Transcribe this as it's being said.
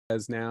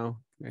has now.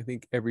 I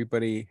think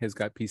everybody has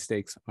got pea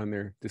stakes on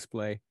their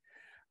display.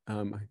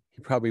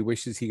 He probably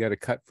wishes he got a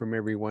cut from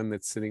everyone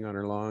that's sitting on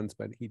our lawns,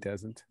 but he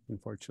doesn't,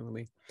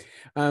 unfortunately.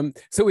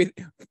 So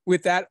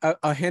with that,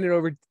 I'll hand it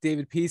over to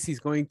David Peace. He's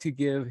going to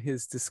give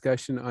his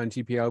discussion on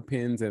GPIO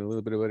pins and a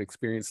little bit about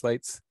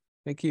xLights.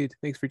 Thank you.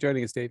 Thanks for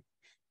joining us, Dave.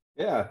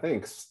 Yeah,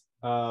 thanks.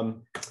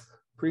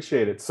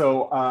 Appreciate it.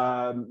 So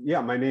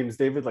yeah, my name is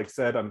David. Like I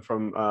said, I'm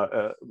from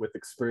with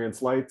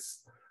xLights.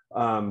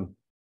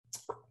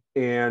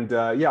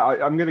 Yeah,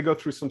 I'm going to go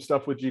through some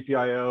stuff with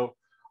GPIO.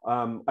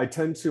 I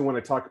tend to, when I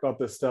talk about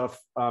this stuff,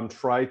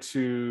 try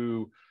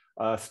to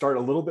start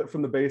a little bit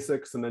from the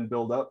basics and then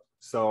build up.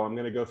 So I'm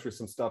going to go through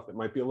some stuff that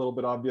might be a little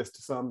bit obvious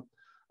to some,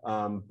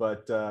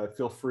 but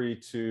feel free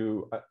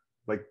to,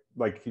 like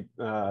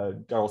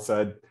Darryl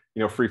said,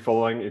 free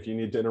flowing. If you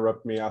need to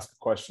interrupt me, ask a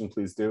question,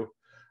 please do.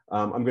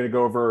 I'm going to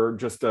go over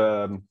just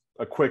a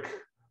quick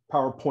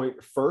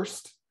PowerPoint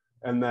first,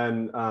 and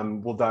then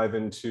we'll dive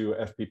into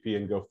FPP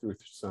and go through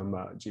some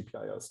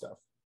GPIO stuff.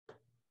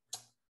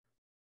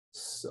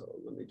 So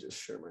let me just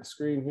share my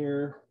screen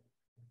here.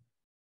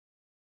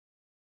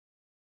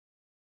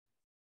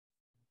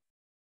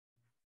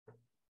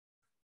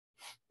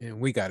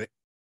 And we got it.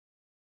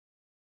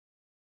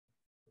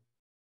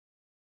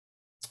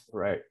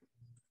 Right.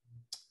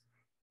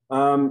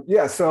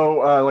 Yeah,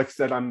 so like I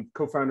said, I'm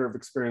co-founder of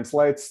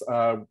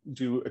xLights,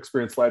 do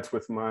xLights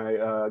with my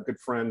good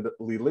friend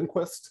Lee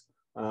Lindquist,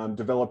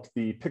 developed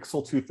the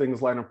Pixel 2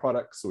 Things line of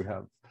products. So we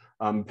have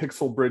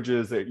pixel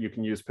bridges that you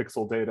can use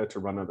pixel data to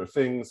run other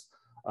things.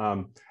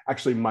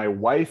 Actually, my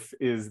wife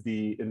is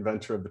the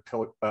inventor of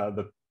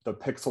the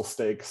pixel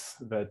stakes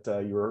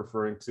that you were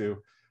referring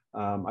to.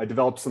 I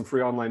developed some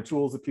free online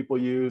tools that people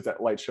use at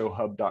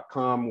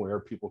lightshowhub.com, where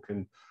people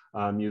can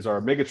use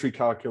our megatree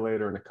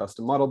calculator and a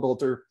custom model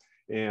builder.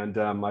 And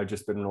I've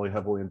just been really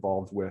heavily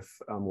involved with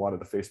a lot of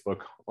the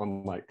Facebook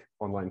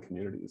online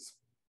communities.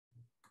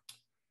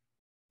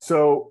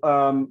 So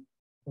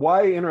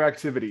why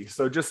interactivity?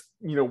 So just,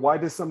 why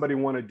does somebody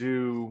want to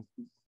do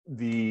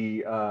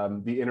the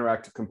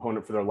interactive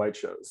component for their light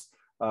shows?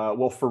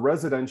 Well, for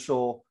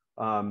residential,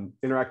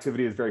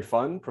 interactivity is very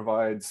fun,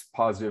 provides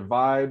positive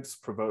vibes,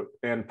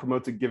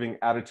 promotes a giving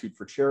attitude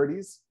for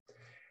charities.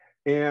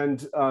 And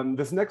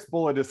this next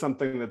bullet is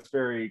something that's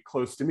very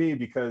close to me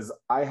because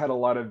I had a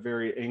lot of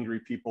very angry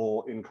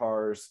people in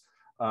cars.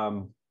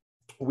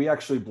 We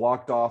actually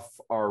blocked off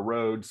our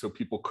road so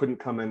people couldn't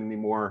come in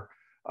anymore,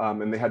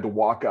 and they had to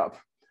walk up.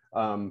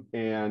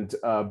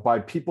 By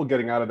people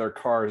getting out of their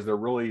cars, they're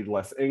really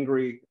less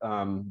angry,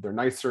 they're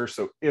nicer.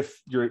 So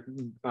if your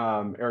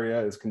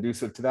area is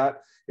conducive to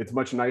that, it's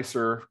much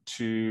nicer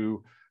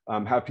to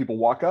have people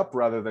walk up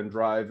rather than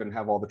drive and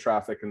have all the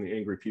traffic and the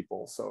angry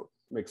people. So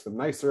it makes them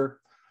nicer.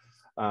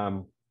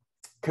 Can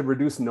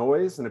reduce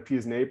noise and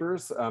appease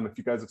neighbors. If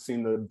you guys have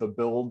seen the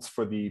builds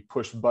for the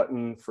push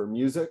button for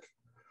music,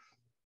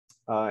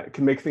 it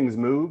can make things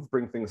move,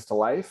 bring things to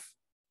life.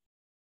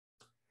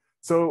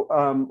 So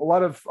a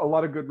lot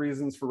of good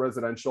reasons for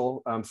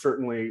residential.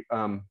 Certainly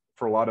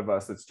for a lot of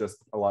us, it's just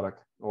a lot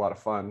of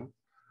fun.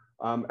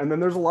 And then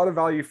there's a lot of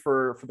value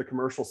for the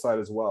commercial side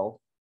as well.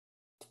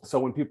 So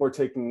when people are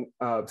taking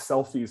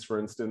selfies, for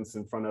instance,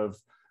 in front of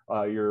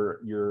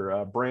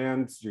your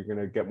brands, you're going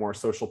to get more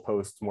social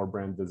posts, more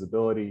brand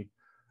visibility.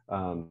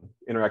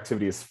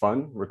 Interactivity is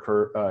fun,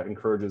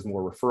 encourages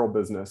more referral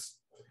business,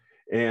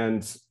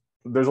 and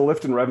there's a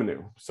lift in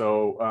revenue.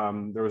 So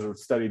there was a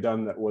study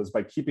done that was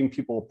by keeping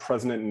people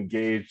present and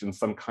engaged in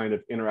some kind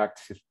of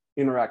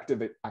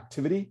interactive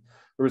activity,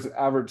 there was an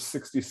average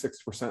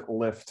 66%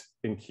 lift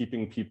in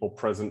keeping people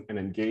present and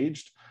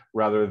engaged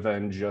rather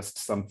than just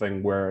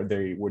something where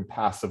they would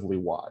passively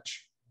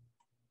watch.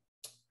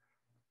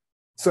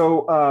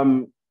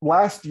 So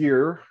last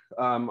year,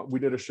 we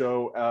did a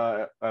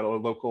show at a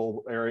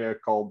local area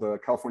called the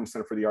California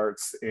Center for the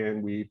Arts,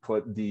 and we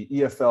put the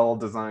EFL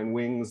design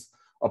wings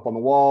up on the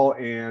wall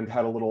and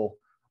had a little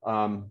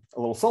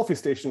selfie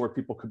station where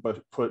people could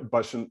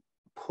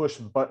push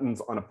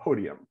buttons on a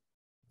podium.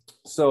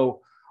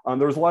 So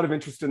there was a lot of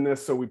interest in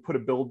this, so we put a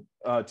build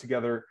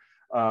together,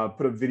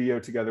 put a video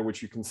together,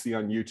 which you can see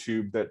on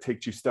YouTube, that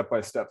takes you step by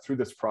step through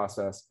this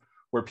process,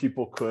 where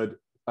people could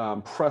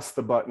press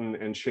the button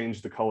and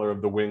change the color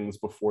of the wings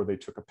before they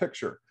took a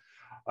picture.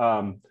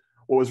 What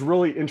was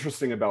really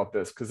interesting about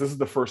this, because this is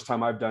the first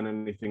time I've done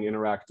anything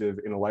interactive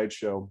in a light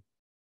show,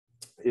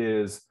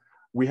 is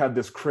we had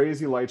this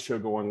crazy light show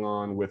going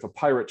on with a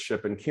pirate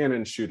ship and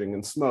cannon shooting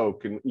and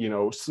smoke and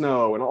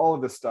snow and all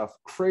of this stuff,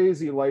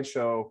 crazy light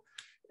show.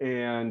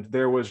 And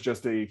there was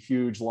just a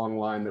huge long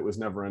line that was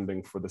never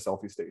ending for the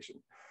selfie station.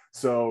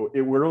 So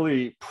it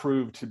really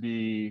proved to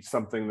be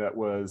something that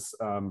was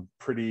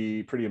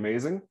pretty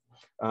amazing,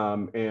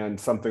 and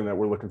something that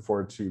we're looking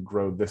forward to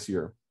grow this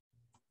year.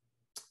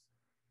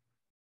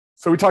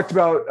 So we talked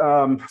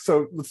about,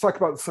 so let's talk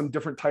about some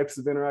different types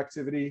of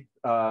interactivity.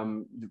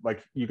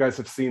 Like you guys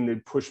have seen the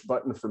push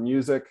button for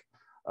music.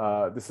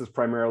 This is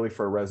primarily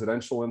for a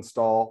residential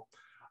install.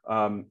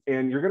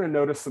 And you're going to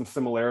notice some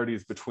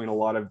similarities between a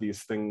lot of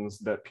these things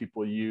that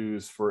people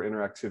use for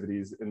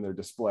interactivities in their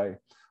display.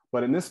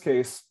 But in this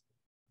case,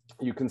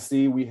 you can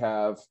see we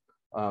have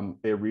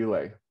a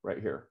relay right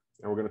here.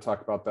 And we're going to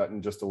talk about that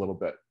in just a little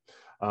bit.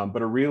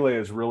 But a relay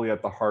is really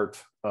at the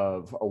heart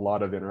of a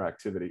lot of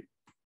interactivity.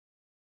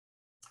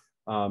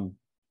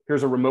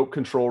 Here's a remote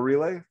control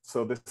relay.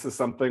 So this is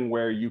something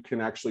where you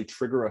can actually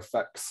trigger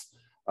effects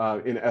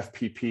in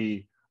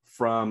FPP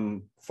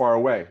from far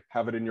away.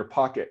 Have it in your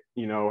pocket,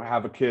 you know,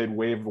 have a kid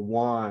wave a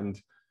wand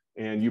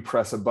and you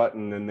press a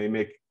button and they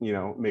make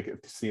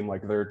it seem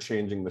like they're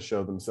changing the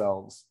show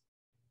themselves.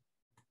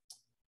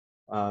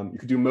 You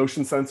could do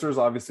motion sensors.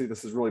 Obviously,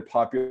 this is really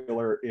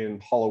popular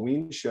in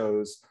Halloween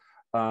shows,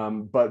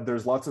 but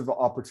there's lots of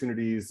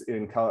opportunities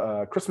in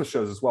Christmas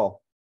shows as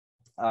well.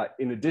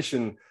 In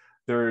addition,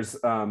 there's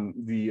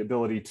the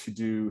ability to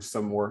do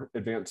some more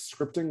advanced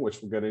scripting,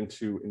 which we'll get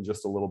into in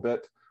just a little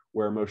bit,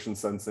 where motion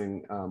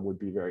sensing would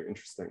be very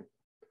interesting.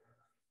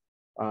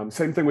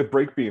 Same thing with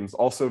brake beams,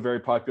 also very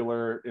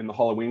popular in the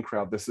Halloween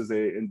crowd. This is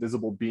an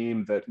invisible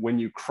beam that when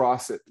you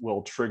cross it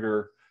will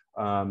trigger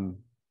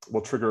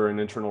an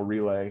internal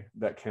relay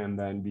that can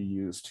then be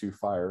used to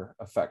fire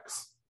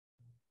effects.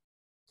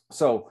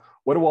 So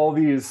what do all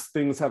these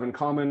things have in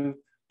common?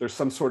 There's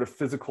some sort of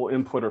physical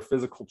input or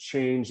physical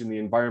change in the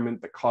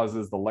environment that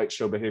causes the light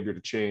show behavior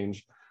to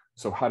change.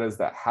 So how does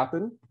that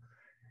happen?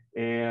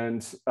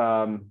 And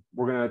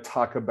we're going to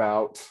talk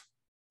about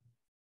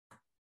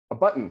a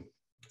button.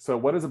 So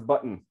what is a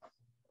button?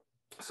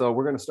 So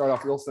we're going to start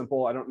off real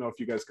simple. I don't know if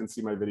you guys can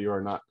see my video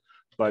or not,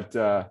 but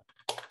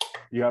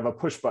you have a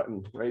push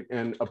button, right?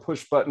 And a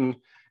push button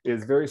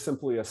is very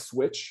simply a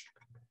switch.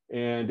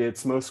 And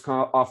it's most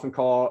often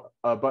called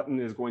a button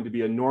is going to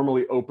be a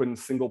normally open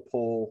single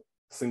pole,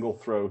 single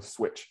throw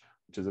switch,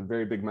 which is a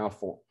very big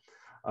mouthful.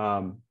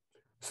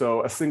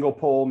 So a single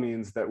pole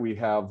means that we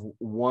have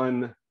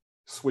one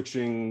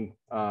switching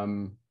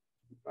line,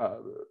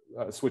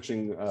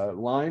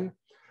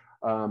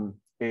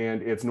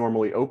 and it's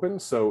normally open.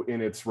 So in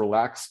its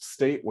relaxed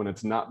state, when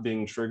it's not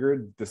being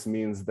triggered, this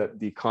means that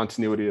the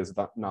continuity is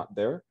not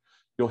there.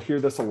 You'll hear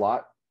this a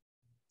lot,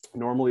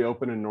 normally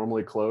open and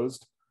normally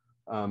closed.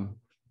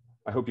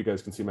 I hope you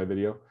guys can see my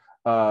video.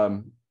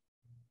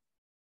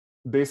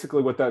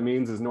 Basically what that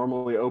means is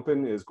normally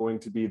open is going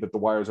to be that the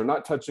wires are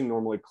not touching,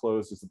 normally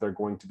closed is that they're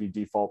going to be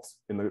defaults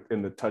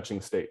in the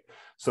touching state.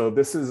 So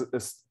this is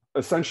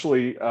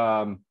essentially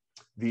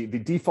the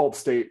default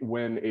state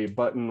when a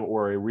button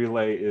or a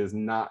relay is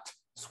not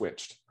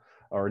switched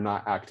or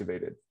not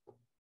activated.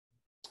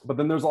 But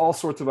then there's all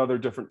sorts of other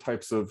different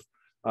types of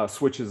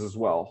switches as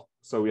well.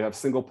 So we have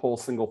single pole,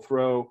 single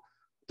throw,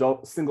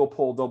 single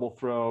pole, double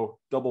throw,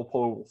 double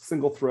pole,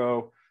 single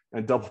throw,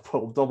 and double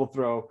pole, double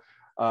throw.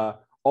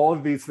 All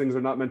of these things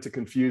are not meant to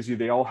confuse you.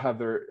 They all have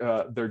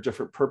their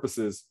different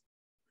purposes.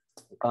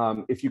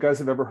 If you guys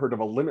have ever heard of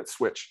a limit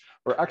switch,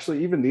 or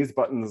actually even these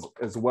buttons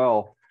as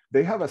well,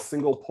 they have a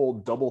single pole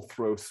double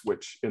throw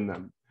switch in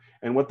them.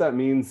 And what that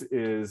means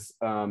is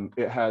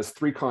it has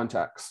three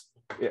contacts.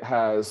 It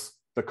has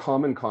the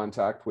common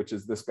contact, which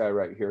is this guy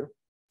right here.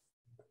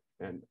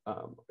 And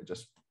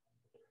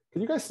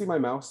can you guys see my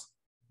mouse?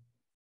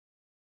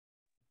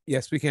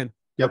 Yes, we can.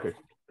 Yep. Okay,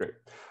 great.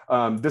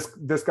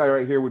 This guy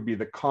right here would be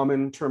the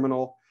common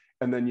terminal.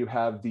 And then you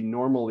have the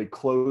normally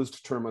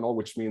closed terminal,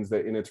 which means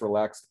that in its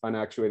relaxed,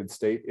 unactuated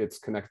state, it's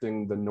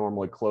connecting the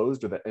normally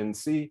closed or the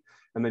NC.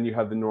 And then you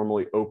have the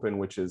normally open,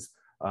 which is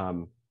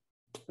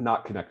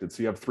not connected.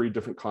 So you have three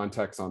different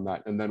contacts on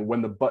that. And then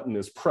when the button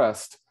is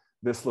pressed,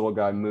 this little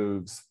guy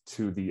moves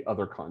to the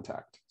other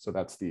contact. So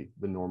that's the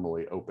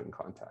normally open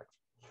contact.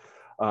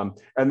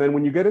 And then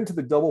when you get into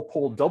the double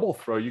pole, double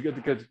throw, you get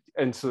to get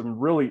into some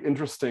really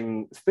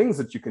interesting things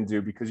that you can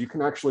do, because you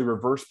can actually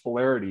reverse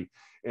polarity.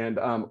 And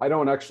I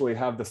don't actually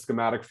have the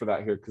schematic for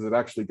that here because it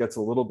actually gets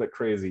a little bit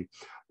crazy.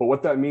 But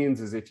what that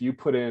means is if you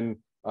put in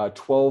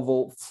 12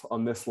 volts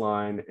on this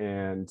line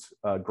and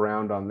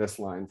ground on this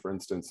line, for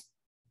instance,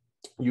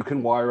 you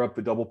can wire up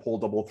the double pole,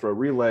 double throw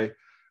relay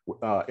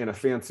in a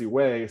fancy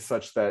way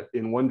such that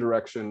in one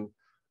direction,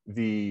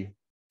 the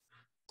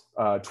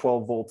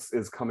 12 volts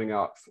is coming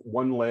out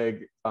one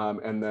leg,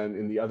 and then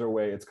in the other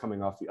way, it's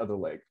coming off the other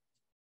leg.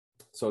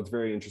 So it's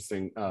very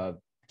interesting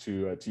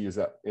to use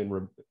that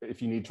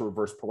if you need to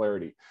reverse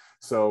polarity.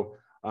 So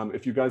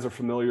if you guys are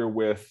familiar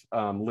with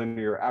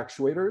linear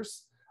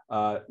actuators,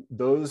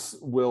 those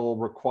will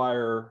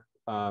require,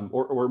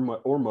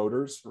 or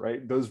motors,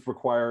 right? Those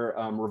require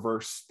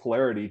reverse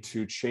polarity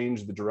to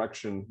change the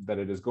direction that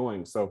it is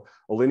going. So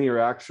a linear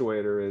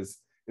actuator is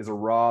a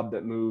rod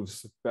that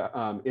moves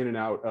in and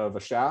out of a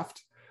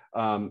shaft,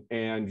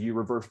 and you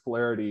reverse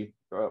polarity.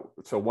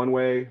 So one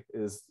way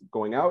is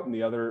going out and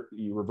the other,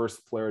 you reverse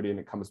the polarity and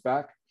it comes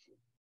back.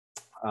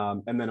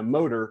 And then a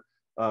motor,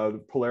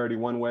 polarity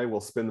one way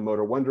will spin the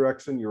motor one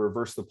direction, you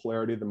reverse the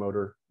polarity, the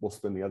motor will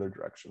spin the other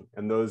direction.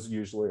 And those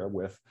usually are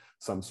with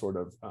some sort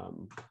of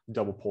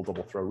double pole,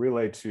 double throw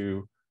relay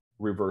to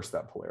reverse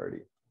that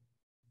polarity.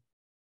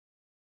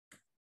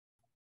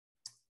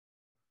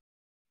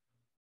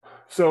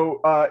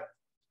 So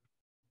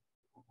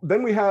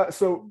then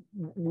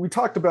we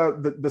talked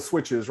about the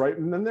switches, right?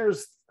 And then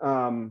there's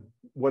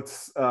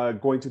what's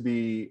going to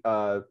be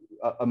a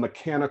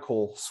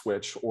mechanical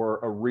switch or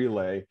a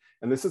relay.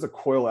 And this is a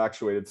coil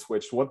actuated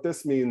switch. What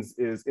this means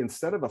is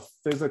instead of a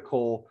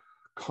physical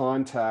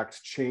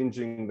contact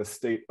changing the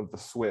state of the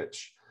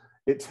switch,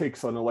 it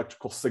takes an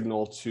electrical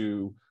signal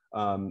to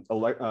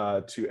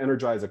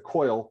energize a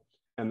coil,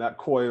 and that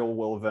coil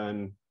will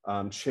then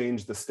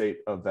change the state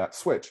of that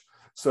switch.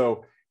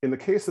 So in the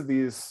case of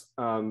these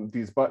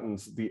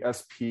buttons, the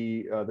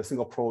SP, the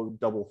single pole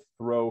double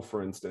throw,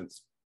 for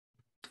instance,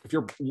 if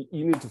you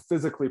need to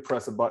physically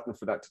press a button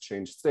for that to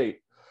change state.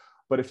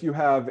 But if you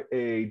have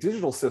a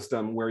digital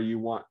system where you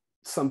want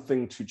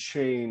something to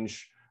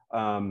change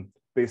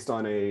based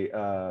on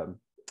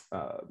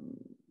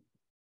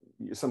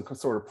some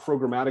sort of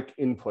programmatic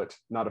input,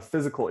 not a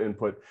physical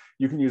input,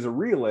 you can use a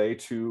relay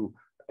to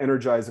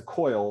energize a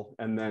coil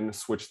and then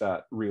switch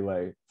that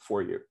relay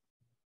for you.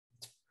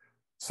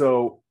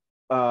 So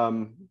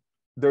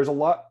there's a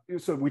lot.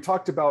 So we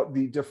talked about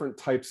the different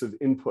types of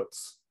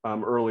inputs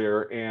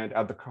earlier, and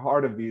at the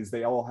heart of these,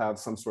 they all have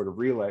some sort of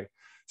relay.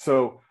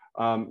 So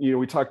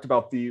we talked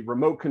about the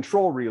remote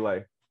control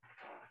relay.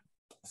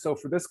 So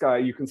for this guy,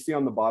 you can see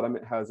on the bottom,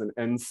 it has an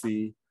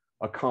NC,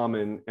 a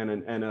common, and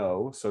an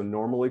NO. So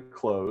normally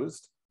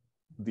closed.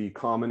 The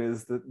common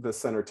is the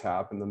center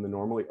tap, and then the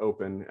normally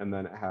open, and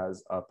then it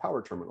has a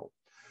power terminal.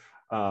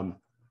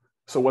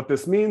 So what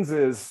this means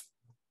is,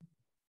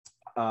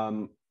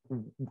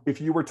 if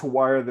you were to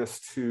wire this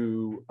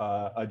to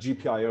a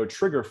GPIO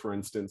trigger, for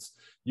instance,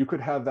 you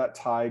could have that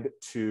tied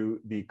to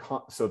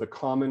so the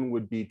common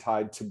would be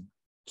tied to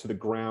the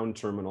ground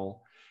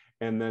terminal,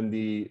 and then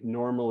the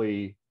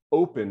normally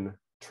open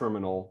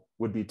terminal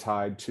would be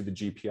tied to the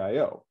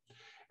GPIO.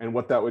 And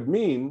what that would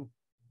mean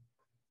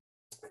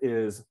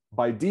is,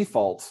 by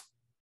default,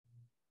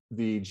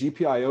 the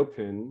GPIO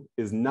pin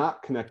is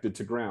not connected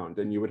to ground,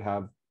 and you would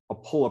have a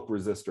pull-up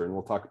resistor, and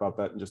we'll talk about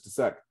that in just a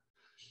sec.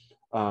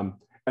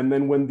 And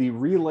then when the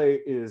relay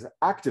is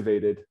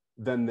activated,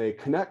 then they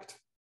connect,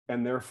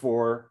 and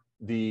therefore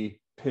the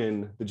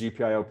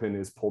GPIO pin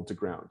is pulled to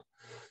ground.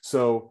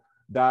 So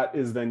that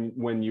is then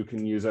when you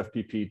can use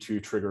FPP to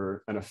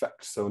trigger an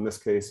effect. So in this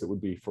case, it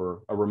would be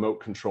for a remote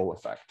control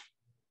effect.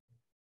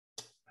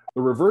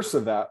 The reverse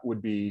of that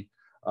would be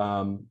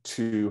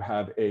to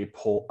have a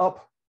pull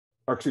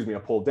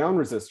down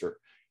resistor,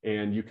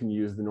 and you can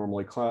use the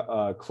normally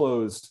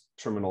closed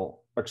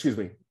terminal,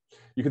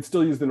 you could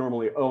still use the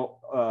normally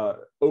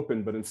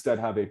open, but instead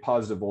have a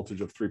positive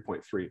voltage of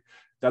 3.3.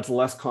 That's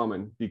less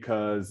common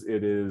because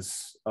it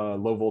is a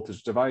low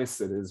voltage device.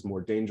 It is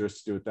more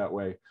dangerous to do it that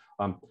way.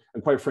 And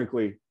quite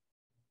frankly,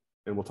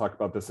 and we'll talk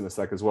about this in a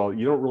sec as well,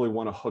 you don't really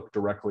want to hook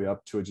directly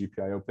up to a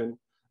GPIO pin.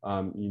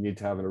 You need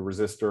to have a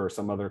resistor or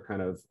some other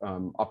kind of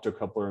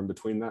optocoupler in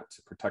between that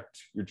to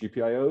protect your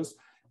GPIOs.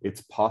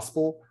 It's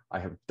possible. I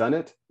have done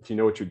it. If you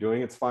know what you're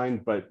doing, it's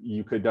fine, but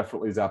you could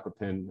definitely zap a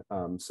pin,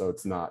 so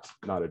it's not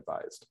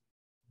advised.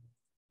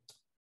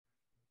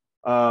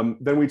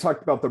 Then we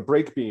talked about the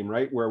brake beam,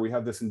 right? Where we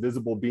have this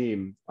invisible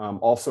beam,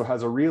 also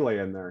has a relay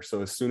in there.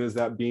 So as soon as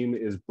that beam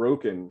is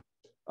broken,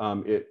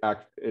 it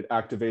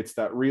activates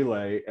that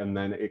relay, and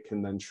then it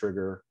can then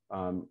trigger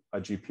a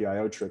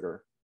GPIO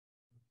trigger.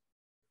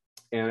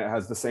 And it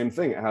has the same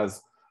thing. It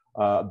has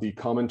the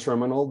common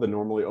terminal, the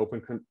normally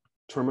open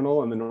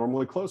terminal, and the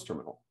normally closed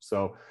terminal.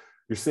 So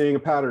you're seeing a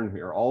pattern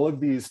here. All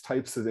of these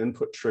types of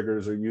input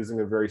triggers are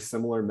using a very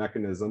similar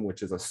mechanism,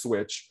 which is a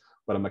switch,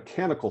 but a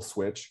mechanical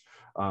switch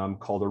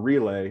called a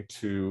relay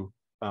to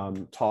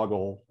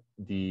toggle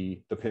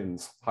the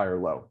pins high or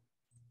low.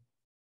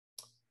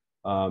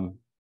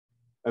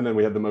 And then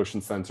we have the motion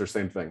sensor,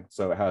 same thing.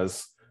 So it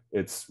has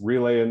its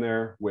relay in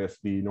there with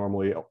the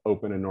normally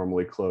open and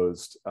normally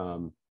closed,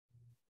 and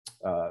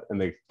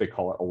they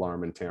call it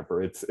alarm and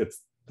tamper. It's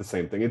the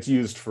same thing. It's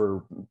used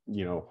for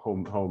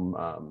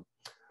home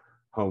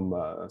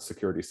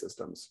security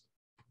systems.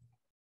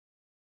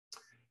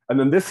 And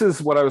then this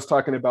is what I was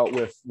talking about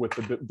with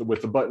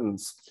the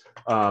buttons.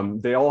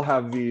 They all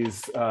have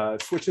these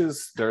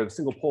switches. They're a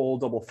single pole,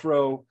 double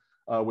throw,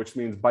 which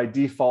means by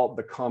default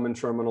the common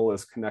terminal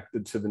is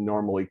connected to the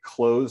normally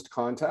closed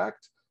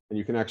contact, and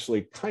you can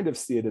actually kind of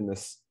see it in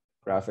this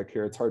graphic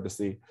here. It's hard to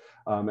see.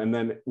 And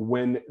then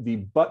when the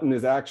button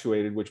is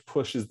actuated, which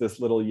pushes this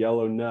little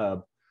yellow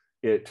nub,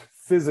 it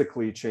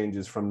physically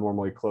changes from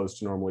normally closed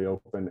to normally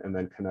open, and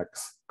then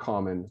connects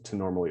common to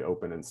normally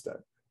open instead.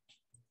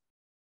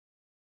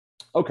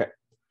 Okay.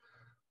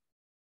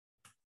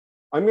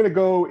 I'm going to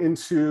go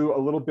into a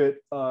little bit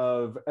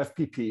of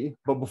FPP,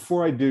 but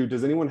before I do,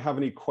 does anyone have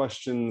any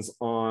questions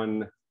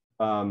on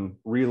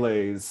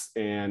relays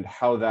and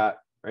how that,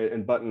 right,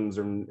 and buttons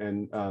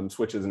and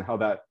switches and how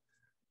that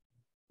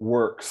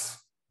works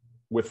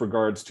with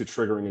regards to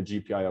triggering a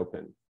GPIO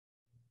pin?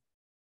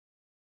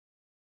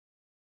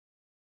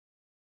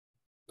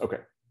 Okay,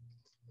 I'm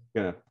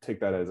gonna take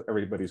that as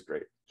everybody's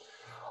great.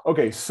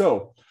 Okay,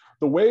 so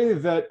the way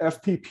that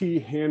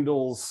FPP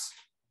handles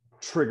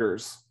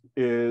triggers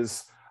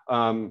is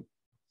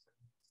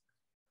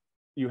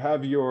you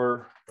have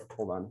your,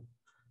 hold on.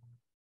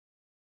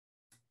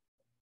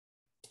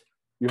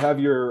 You have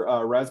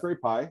your Raspberry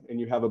Pi and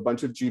you have a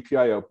bunch of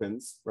GPIO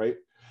pins, right?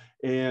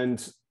 And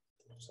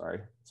sorry,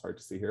 it's hard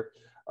to see here.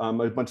 A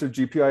bunch of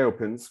GPIO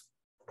pins.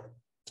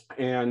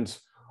 And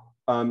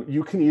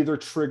you can either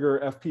trigger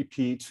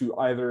FPP to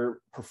either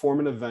perform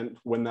an event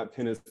when that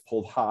pin is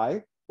pulled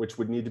high, which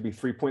would need to be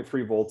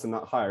 3.3 volts and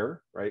not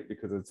higher, right?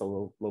 Because it's a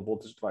low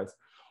voltage device.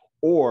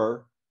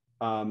 Or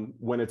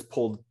when it's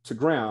pulled to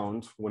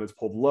ground, when it's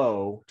pulled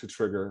low to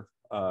trigger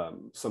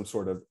some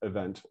sort of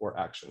event or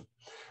action.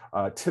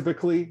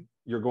 Typically,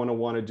 you're going to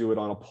want to do it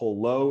on a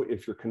pull low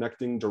if you're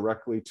connecting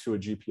directly to a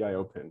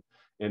GPIO pin.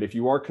 And if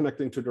you are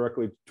connecting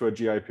directly to a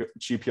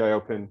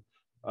GPIO pin,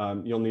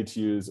 you'll need to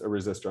use a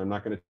resistor. I'm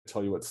not going to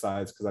tell you what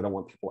size because I don't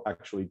want people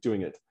actually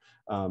doing it.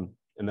 And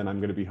then I'm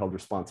going to be held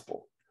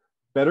responsible.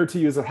 Better to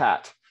use a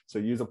hat. So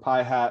use a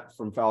Pi hat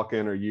from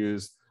Falcon or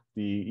use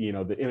the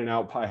in and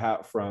out Pi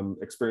hat from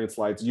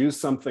xLights. Use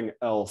something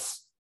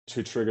else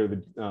to trigger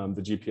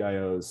the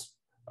GPIOs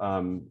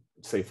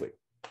safely.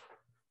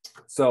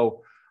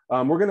 So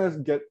we're going to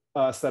get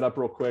set up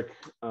real quick.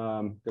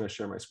 I'm going to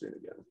share my screen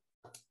again.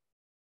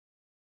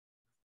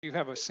 You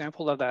have a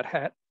sample of that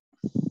hat?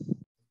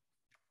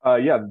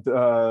 Yeah,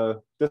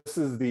 this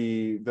is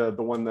the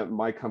one that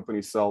my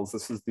company sells.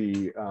 This is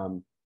the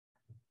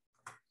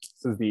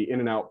in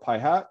and out Pi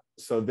hat.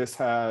 So this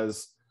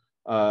has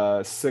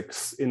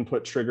 6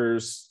 input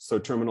triggers, so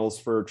terminals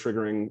for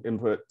triggering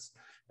inputs,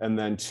 and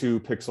then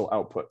 2 pixel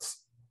outputs.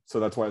 So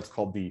that's why it's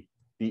called the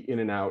in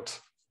and out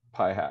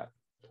Pi hat.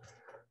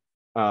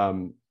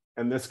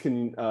 And this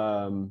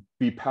can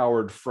be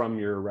powered from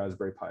your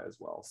Raspberry Pi as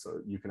well. So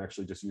you can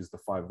actually just use the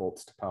 5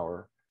 volts to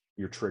power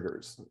your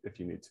triggers if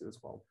you need to as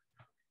well.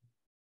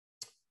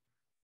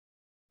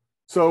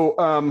 So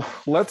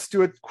let's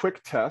do a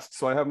quick test.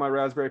 So I have my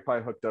Raspberry Pi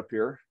hooked up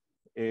here,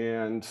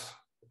 and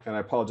I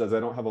apologize,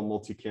 I don't have a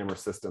multi-camera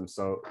system,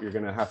 so you're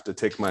going to have to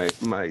take my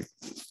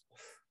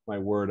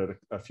word at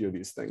a few of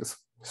these things.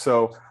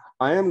 So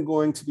I am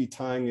going to be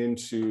tying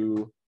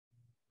into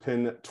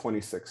pin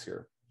 26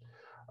 here.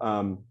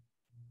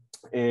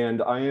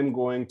 And I am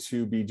going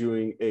to be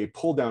doing a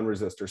pull down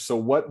resistor.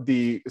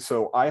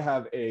 So I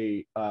have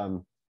an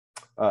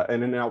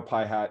in and out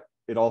Pi hat.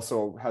 It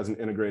also has an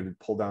integrated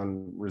pull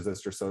down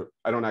resistor. So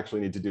I don't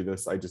actually need to do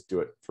this. I just do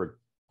it for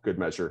good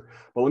measure.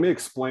 But let me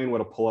explain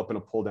what a pull up and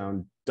a pull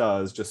down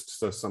does, just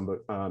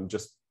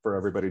for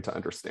everybody to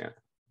understand.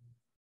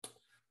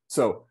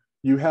 So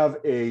you have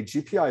a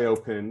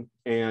GPIO pin,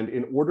 and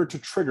in order to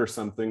trigger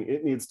something,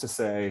 it needs to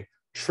say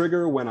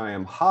trigger when I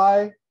am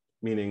high,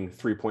 meaning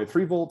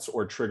 3.3 volts,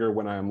 or trigger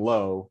when I am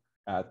low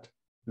at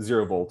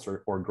 0 volts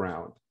or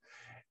ground.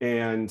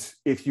 And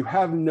if you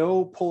have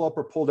no pull up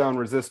or pull down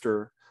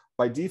resistor,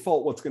 by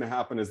default, what's going to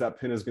happen is that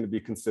pin is going to be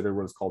considered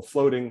what is called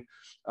floating.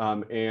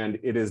 And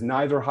it is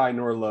neither high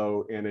nor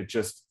low. And it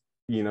just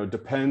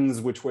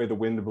depends which way the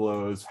wind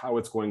blows, how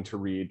it's going to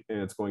read, and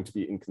it's going to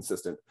be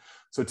inconsistent.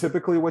 So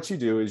typically what you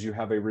do is you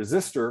have a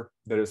resistor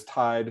that is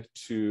tied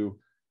to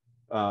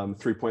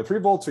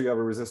 3.3 volts, or you have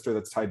a resistor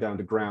that's tied down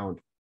to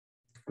ground.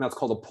 And that's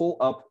called a pull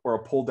up or a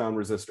pull down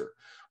resistor,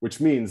 which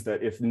means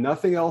that if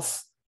nothing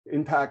else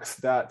impacts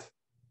that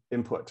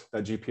input,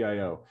 that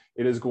GPIO,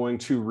 it is going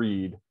to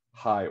read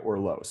high or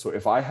low. So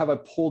if I have a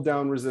pull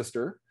down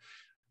resistor,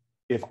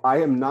 if I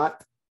am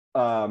not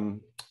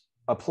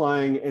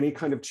applying any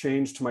kind of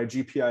change to my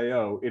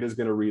GPIO, it is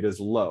going to read as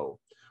low,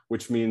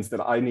 which means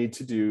that I need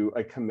to do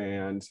a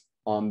command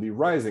on the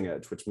rising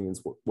edge, which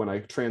means when I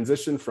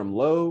transition from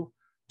low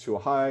to a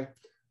high,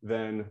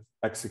 then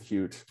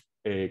execute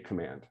a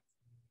command.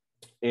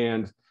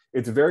 And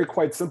it's very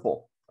quite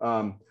simple.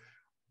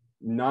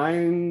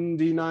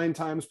 99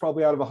 times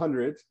probably out of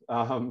 100,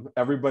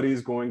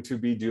 everybody's going to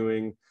be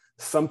doing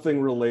something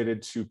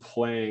related to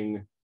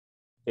playing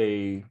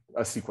a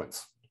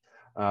sequence.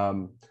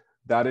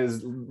 That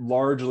is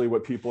largely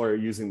what people are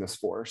using this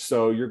for.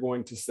 So you're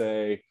going to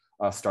say,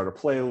 start a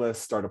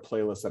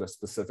playlist at a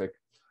specific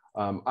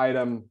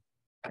item.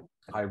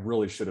 I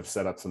really should have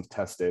set up some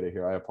test data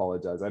here. I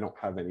apologize. I don't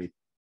have any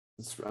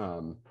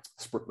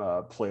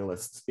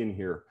playlists in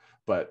here,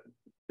 but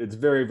it's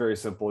very, very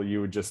simple.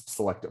 You would just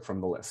select it from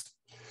the list.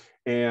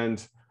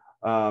 And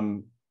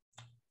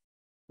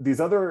these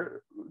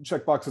other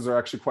checkboxes are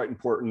actually quite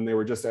important. They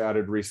were just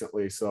added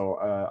recently, so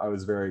I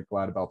was very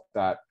glad about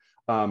that.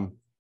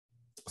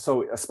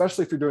 So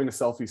especially if you're doing a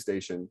selfie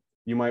station,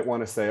 you might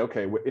want to say,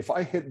 okay, if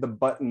I hit the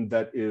button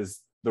that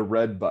is the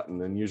red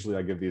button, and usually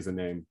I give these a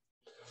name.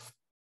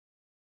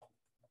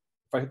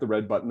 If I hit the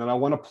red button, then I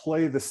want to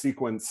play the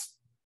sequence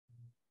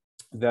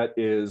that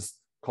is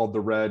called the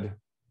red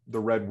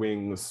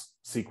wings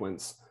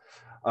sequence.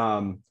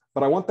 But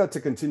I want that to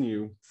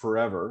continue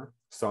forever.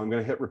 So I'm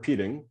going to hit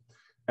repeating,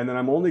 and then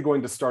I'm only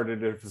going to start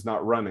it if it's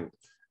not running.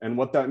 And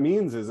what that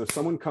means is if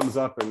someone comes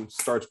up and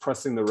starts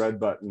pressing the red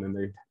button and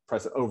they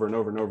press it over and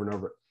over and over and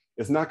over,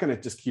 it's not going to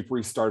just keep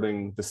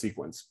restarting the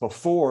sequence.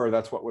 Before,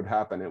 that's what would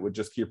happen. It would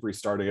just keep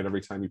restarting it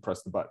every time you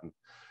press the button.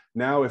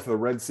 Now, if the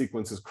red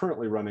sequence is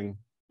currently running,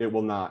 it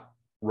will not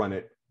run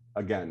it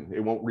again. It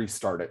won't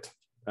restart it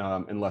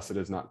unless it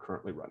is not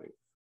currently running.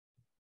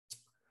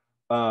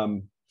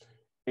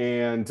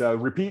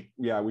 Repeat,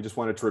 yeah, we just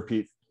want it to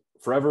repeat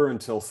forever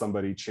until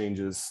somebody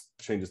changes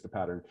the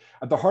pattern.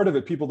 At the heart of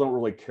it, people don't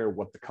really care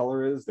what the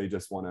color is. They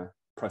just want to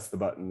press the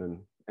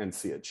button and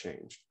see it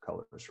change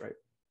colors, right?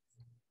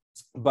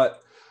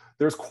 But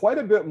there's quite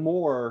a bit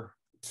more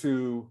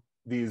to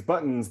these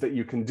buttons that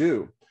you can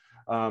do.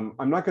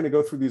 I'm not going to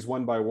go through these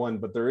one by one,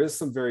 but there is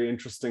some very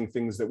interesting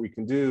things that we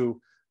can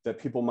do that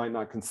people might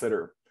not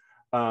consider.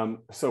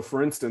 So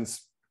for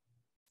instance,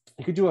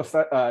 you could do a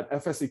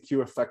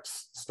FSEQ effect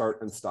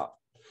start and stop.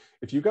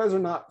 If you guys are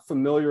not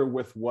familiar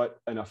with what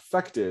an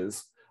effect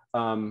is,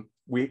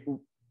 you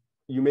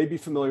may be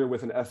familiar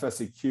with an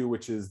FSEQ,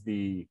 which is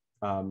the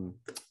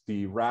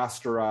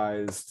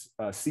rasterized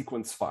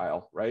sequence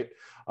file, right?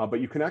 But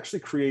you can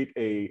actually create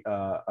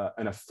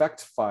an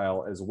effect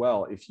file as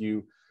well. If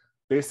you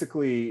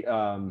basically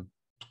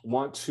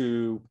want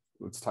to,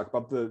 let's talk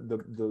about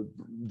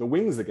the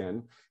wings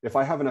again. If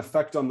I have an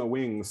effect on the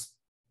wings,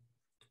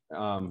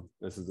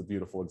 this is a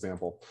beautiful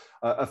example,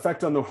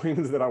 effect on the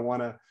wings that I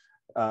want to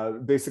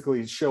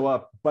basically show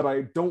up, but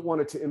I don't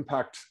want it to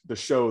impact the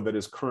show that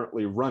is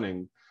currently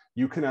running,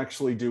 you can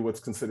actually do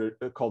what's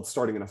called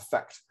starting an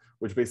effect,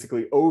 which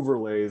basically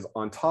overlays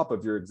on top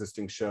of your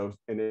existing show,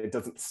 and it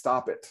doesn't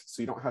stop it.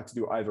 So you don't have to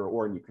do either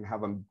or, and you can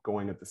have them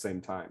going at the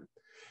same time.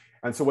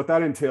 And so what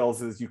that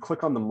entails is you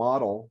click on the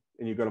model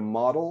and you go to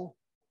Model,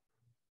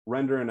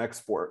 Render and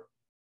Export.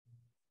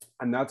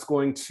 And that's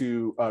going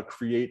to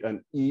create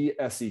an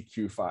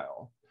eSEQ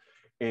file.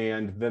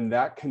 And then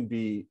that can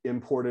be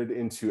imported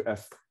into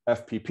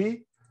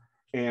FPP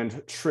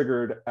and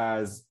triggered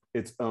as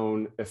its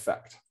own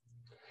effect.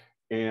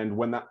 And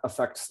when that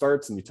effect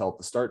starts and you tell it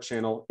the start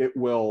channel, it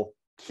will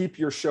keep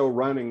your show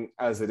running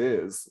as it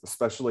is,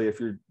 especially if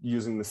you're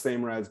using the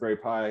same Raspberry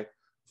Pi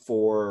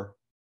for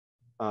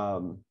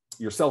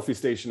your selfie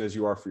station as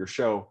you are for your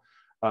show,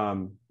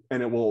 and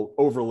it will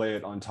overlay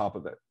it on top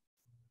of it.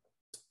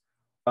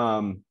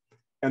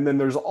 And then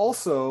there's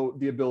also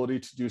the ability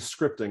to do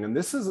scripting. And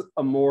this is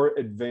a more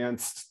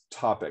advanced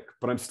topic,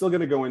 but I'm still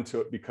going to go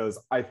into it because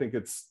I think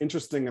it's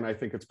interesting and I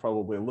think it's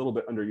probably a little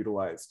bit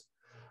underutilized.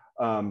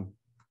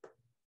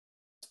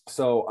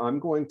 So I'm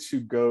going to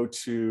go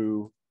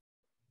to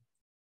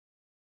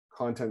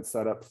Content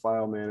Setup,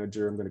 File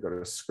Manager. I'm going to go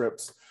to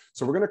Scripts.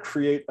 So we're going to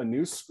create a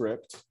new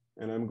script,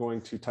 and I'm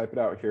going to type it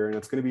out here, and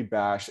it's going to be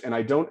Bash. And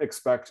I don't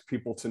expect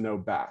people to know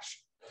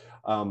Bash.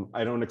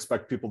 I don't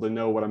expect people to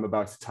know what I'm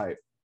about to type.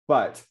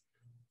 But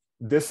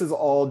this is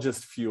all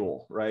just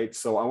fuel, right?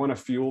 So I want to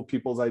fuel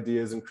people's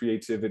ideas and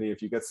creativity.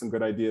 If you get some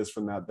good ideas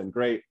from that, then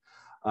great.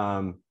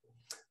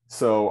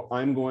 So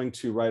I'm going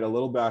to write a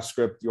little bash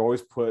script. You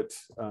always put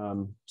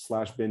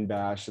 /bin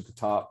bash at the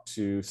top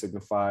to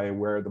signify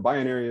where the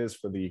binary is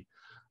for the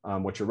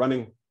what you're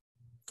running.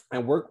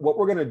 And what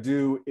we're going to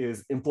do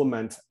is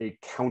implement a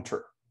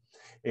counter.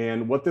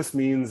 And what this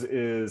means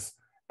is,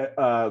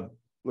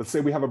 let's say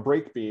we have a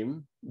break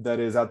beam that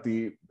is at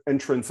the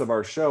entrance of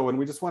our show, and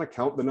we just want to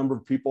count the number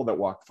of people that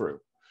walk through.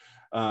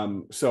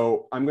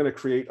 So I'm going to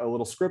create a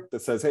little script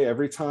that says, hey,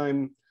 every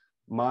time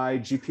my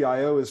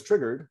GPIO is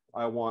triggered,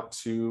 I want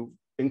to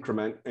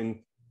increment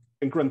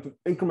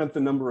the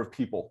number of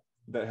people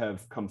that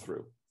have come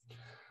through.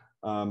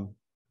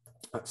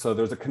 So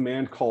there's a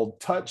command called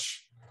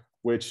touch,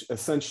 which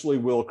essentially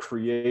will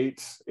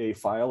create a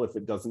file if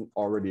it doesn't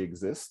already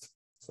exist.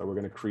 So we're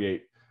going to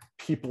create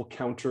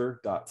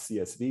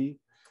peoplecounter.csv.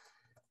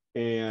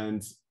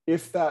 And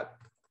if that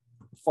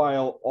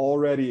file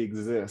already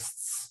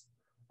exists,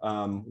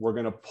 we're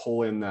going to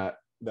pull in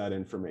that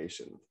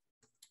information.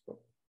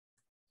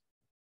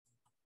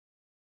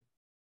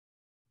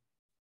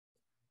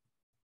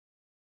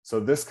 So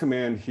this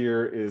command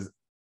here is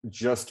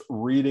just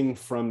reading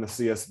from the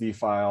CSV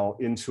file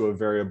into a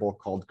variable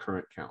called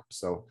current count.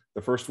 So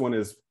the first one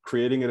is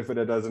creating it if it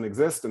doesn't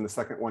exist, and the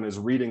second one is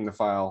reading the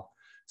file.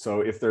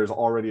 So if there's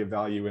already a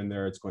value in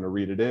there, it's going to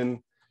read it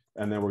in.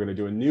 And then we're going to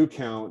do a new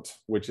count,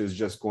 which is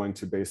just going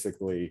to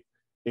basically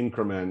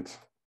increment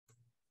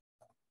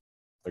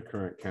the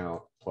current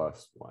count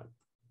plus 1.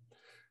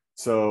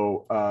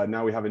 So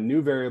now we have a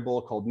new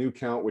variable called new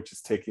count, which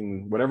is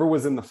taking whatever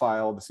was in the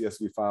file, the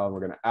CSV file, and we're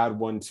going to add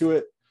 1 to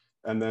it.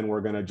 And then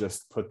we're going to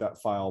just put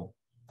that file,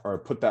 or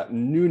put that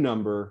new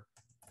number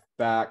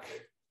back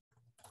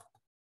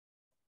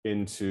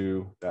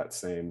into that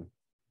same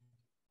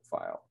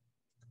file.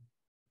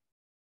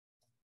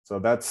 So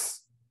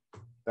that's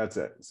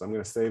it. So I'm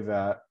going to save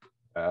that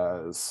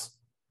as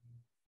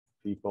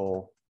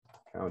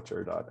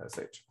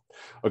peoplecounter.sh.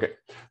 Okay,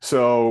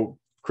 so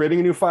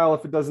creating a new file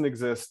if it doesn't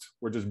exist,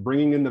 we're just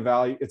bringing in the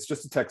value. It's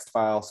just a text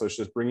file, so it's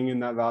just bringing in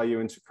that value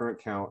into current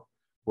count.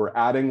 We're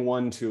adding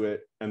 1 to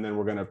it, and then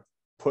we're going to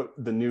put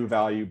the new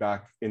value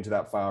back into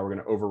that file. We're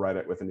going to overwrite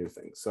it with a new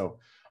thing. So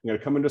I'm going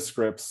to come into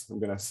scripts. I'm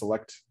going to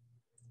select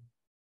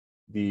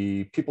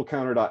the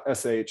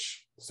peoplecounter.sh.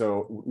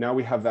 So now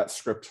we have that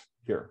script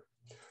here.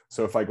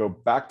 So if I go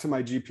back to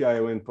my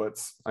GPIO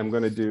inputs, I'm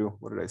going to do,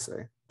 what did I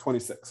say?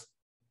 26.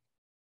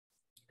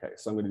 Okay,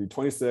 so I'm going to do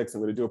 26.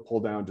 I'm going to do a pull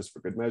down just for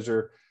good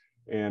measure.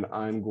 And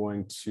I'm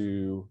going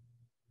to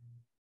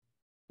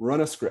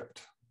run a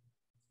script.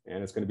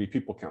 And it's going to be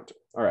people counter.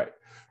 All right,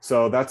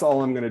 so that's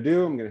all I'm going to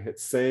do. I'm going to hit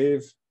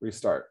save,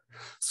 restart.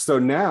 So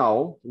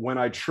now when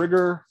I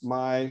trigger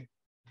my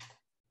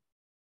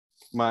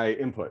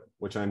input,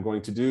 which I'm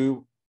going to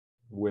do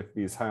with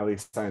these highly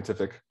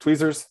scientific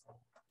tweezers,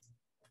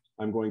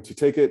 I'm going to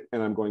take it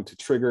and I'm going to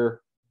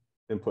trigger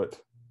input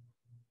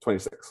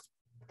 26.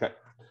 Okay,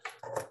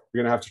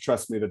 you're going to have to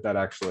trust me that that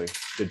actually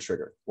did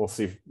trigger. We'll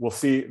see. We'll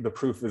see. The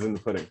proof is in the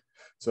pudding.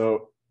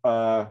 So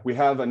we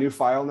have a new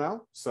file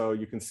now. So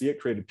you can see it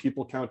created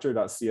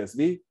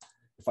peoplecounter.csv.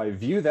 If I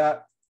view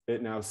that,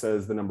 it now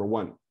says the number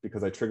 1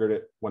 because I triggered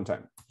it 1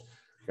 time.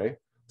 Okay,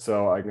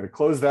 so I'm going to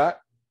close that.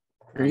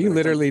 Are you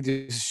literally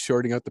just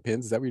shorting out the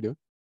pins? Is that what you're doing?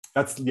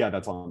 That's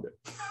all I'm doing.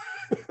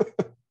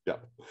 Yeah,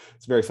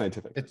 it's very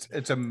scientific.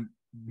 It's a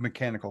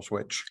mechanical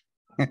switch.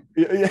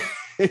 Yes,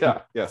 it's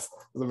a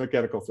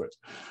mechanical switch.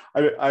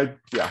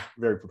 Yeah,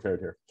 very prepared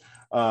here.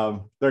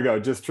 There you go.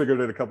 Just triggered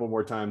it a couple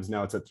more times.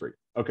 Now it's at 3.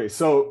 Okay,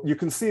 so you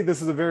can see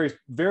this is a very,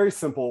 very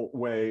simple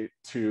way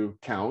to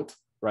count,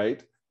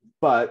 right?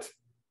 But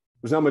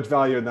there's not much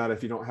value in that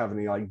if you don't have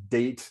any like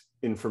date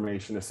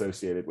information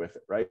associated with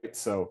it, right?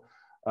 So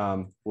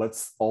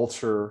let's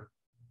alter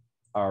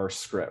our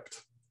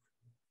script.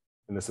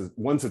 And this is,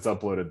 once it's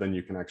uploaded, then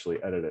you can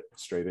actually edit it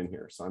straight in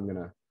here. So I'm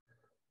gonna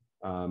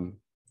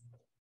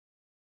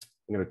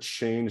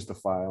change the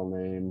file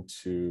name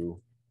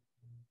to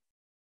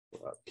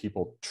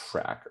people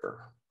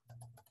tracker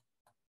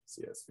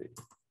CSV.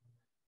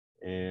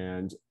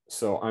 And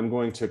so I'm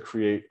going to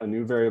create a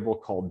new variable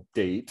called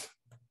date.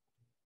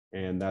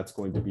 And that's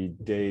going to be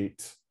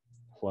date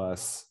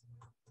plus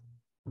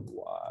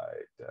y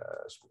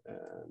dash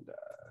n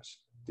dash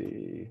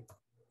d.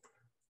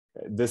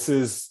 Okay, this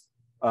is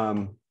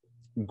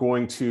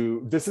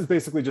this is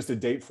basically just a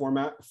date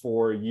format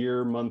for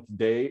year, month,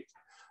 date.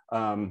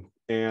 And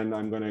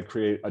I'm going to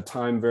create a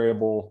time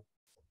variable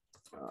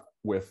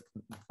with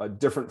a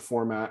different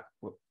format,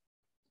 which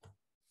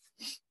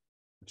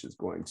is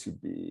going to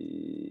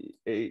be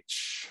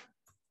HMS.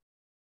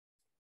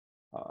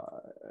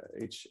 All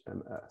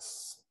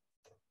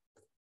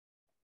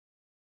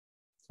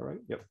right,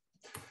 yep.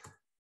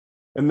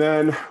 And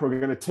then we're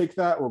going to take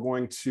that, we're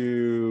going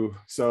to,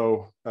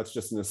 so that's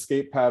just an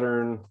escape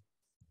pattern.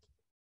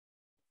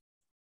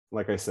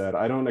 Like I said,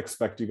 I don't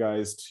expect you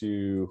guys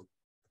to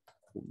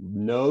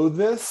know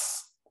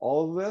this,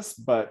 all of this,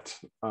 but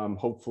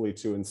hopefully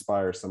to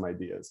inspire some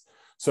ideas.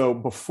 So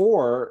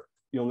before,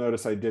 you'll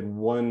notice I did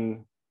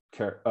 1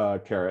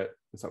 caret,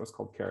 is that what's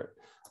called caret?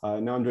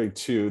 Now I'm doing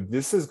 2.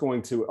 This is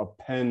going to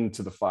append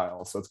to the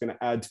file. So it's going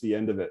to add to the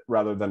end of it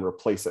rather than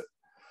replace it.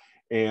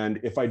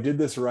 And if I did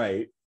this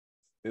right,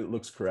 it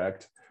looks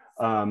correct.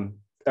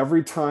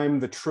 Every time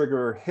the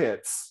trigger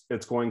hits,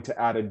 it's going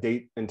to add a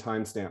date and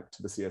timestamp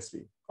to the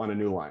CSV on a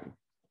new line.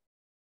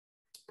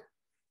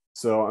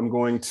 So I'm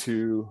going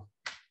to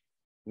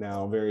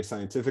now very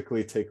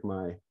scientifically take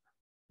my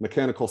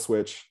mechanical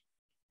switch,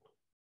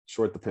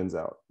 short the pins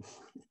out.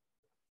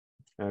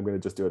 And I'm going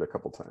to just do it a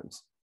couple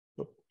times.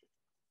 1,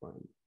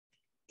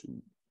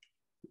 2,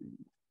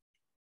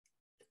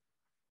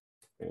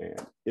 3.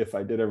 And if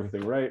I did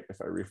everything right, if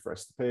I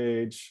refresh the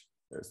page,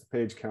 there's the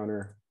page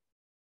counter.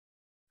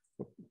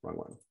 Wrong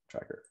one,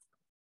 tracker.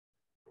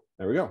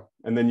 There we go.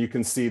 And then you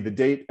can see the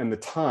date and the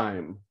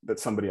time that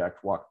somebody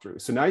walked through.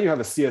 So now you have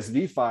a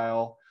CSV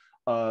file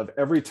of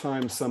every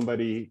time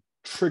somebody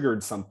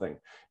triggered something.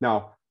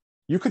 Now,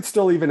 you could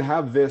still even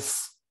have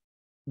this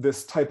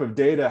type of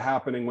data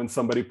happening when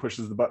somebody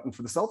pushes the button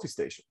for the selfie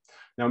station.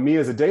 Now, me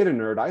as a data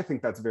nerd, I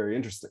think that's very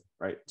interesting,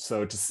 right?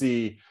 So to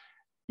see,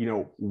 you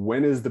know,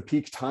 when is the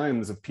peak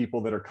times of people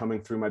that are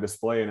coming through my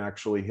display and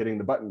actually hitting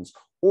the buttons,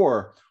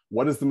 or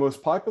what is the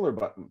most popular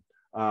button?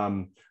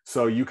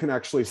 So you can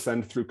actually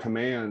send through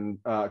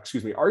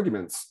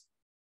arguments.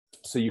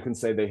 So you can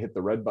say they hit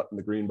the red button,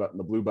 the green button,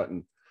 the blue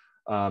button,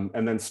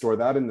 and then store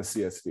that in the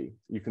CSV.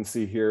 You can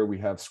see here we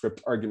have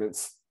script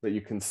arguments that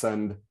you can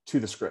send to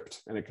the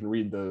script, and it can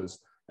read those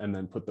and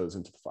then put those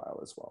into the file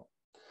as well.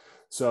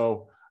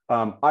 So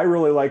I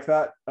really like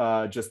that.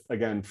 Just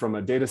again, from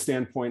a data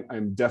standpoint, I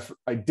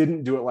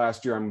didn't do it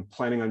last year. I'm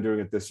planning on doing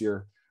it this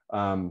year,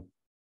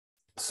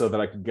 so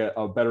that I could get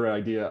a better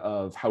idea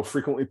of how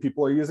frequently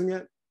people are using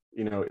it.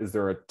 You know, is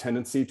there a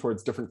tendency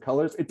towards different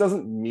colors? It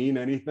doesn't mean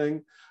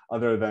anything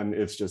other than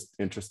it's just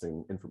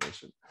interesting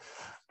information.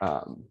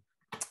 Yeah.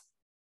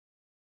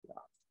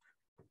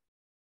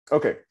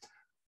 Okay,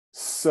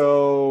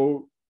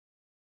 so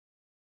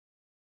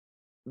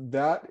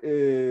that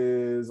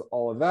is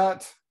all of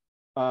that.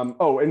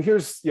 Oh, and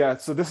here's, yeah,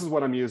 so this is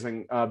what I'm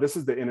using. This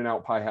is the in and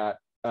out pi hat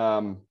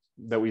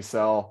that we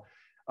sell.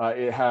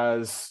 It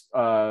has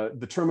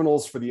the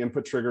terminals for the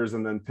input triggers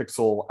and then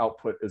pixel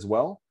output as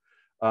well.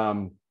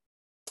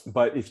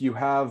 But if you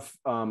have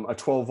a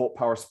 12-volt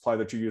power supply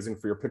that you're using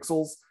for your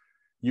pixels,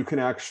 you can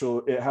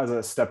actually, it has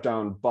a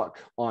step-down buck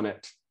on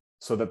it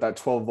so that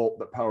 12 volt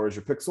that powers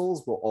your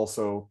pixels will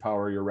also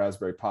power your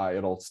Raspberry Pi.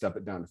 It'll step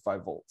it down to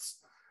 5 volts.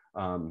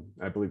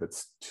 I believe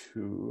it's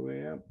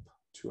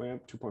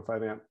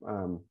 2.5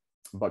 amp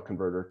buck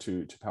converter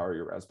to power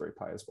your Raspberry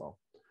Pi as well.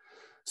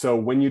 So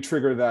when you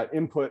trigger that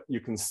input,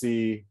 you can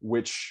see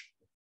which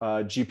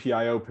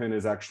GPIO pin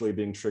is actually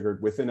being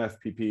triggered within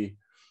FPP,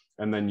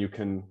 and then you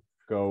can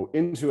go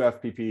into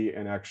FPP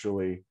and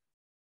actually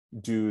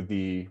do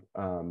the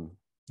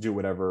do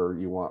whatever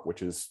you want,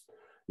 which is,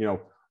 you know,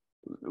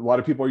 a lot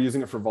of people are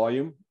using it for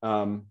volume.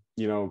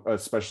 You know,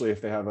 especially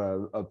if they have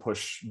a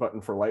push button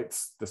for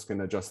lights, this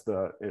can adjust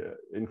the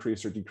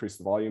increase or decrease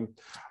the volume.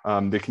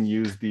 They can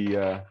use the,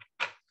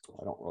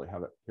 I don't really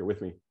have it here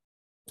with me,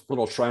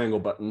 little triangle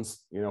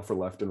buttons, you know, for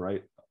left and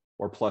right,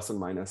 or plus and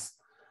minus.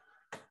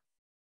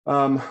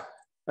 And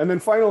then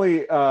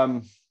finally,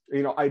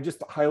 you know, I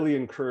just highly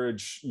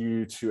encourage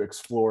you to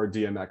explore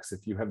DMX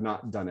if you have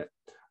not done it.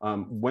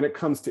 When it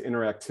comes to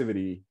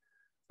interactivity,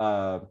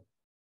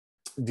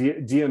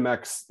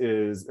 DMX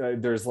is,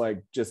 there's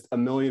like just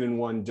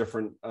 1,000,001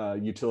 different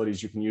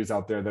utilities you can use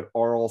out there that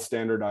are all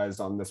standardized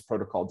on this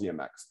protocol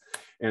DMX.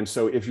 And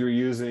so if you're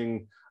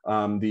using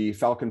the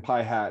Falcon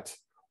Pi Hat,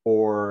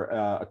 or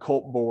a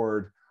Colt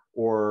board,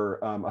 or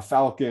a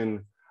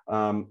Falcon,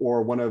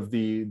 or one of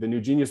the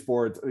new Genius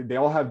boards, they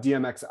all have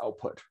DMX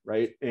output,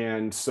 right?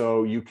 And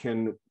so you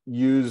can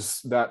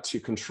use that to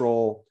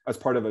control, as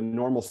part of a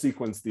normal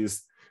sequence,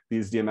 these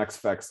DMX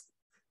effects.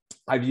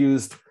 I've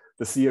used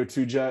the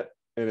CO2 jet,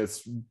 and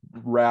it's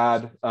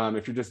rad.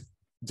 If you're just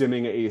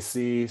dimming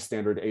AC,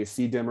 standard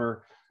AC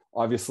dimmer,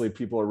 obviously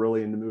people are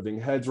really into moving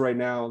heads right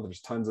now.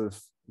 There's tons of,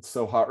 it's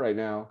so hot right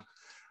now.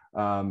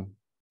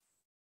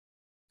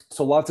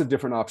 So lots of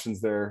different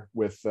options there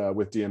with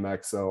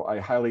DMX. So I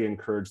highly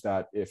encourage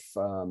that, if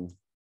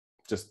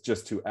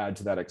just to add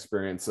to that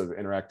experience of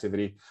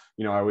interactivity.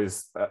 You know, I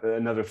always,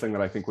 another thing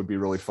that I think would be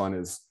really fun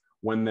is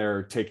when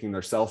they're taking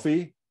their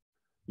selfie,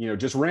 you know,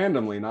 just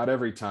randomly, not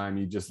every time,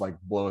 you just like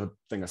blow a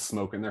thing of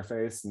smoke in their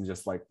face and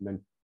just like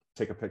then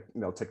take a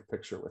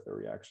picture with their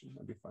reaction.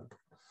 That'd be fun.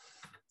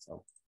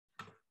 So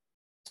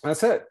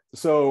that's it.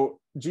 So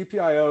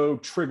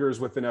GPIO triggers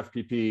within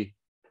FPP,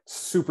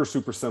 super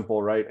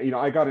simple, right? You know,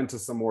 I got into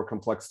some more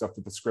complex stuff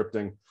with the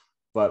scripting,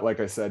 but like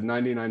I said,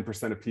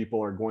 99% of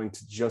people are going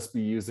to just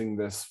be using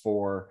this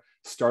for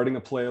starting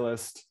a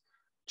playlist,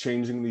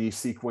 changing the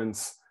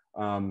sequence,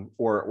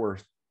 or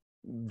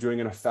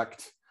doing an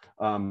effect.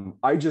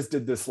 I just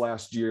did this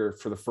last year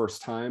for the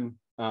first time.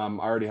 I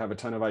already have a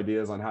ton of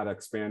ideas on how to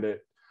expand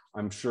it.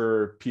 I'm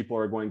sure people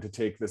are going to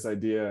take this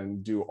idea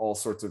and do all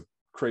sorts of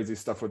crazy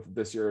stuff with it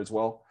this year as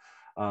well.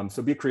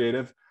 So be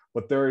creative,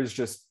 but there is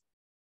just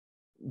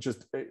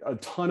a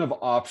ton of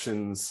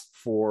options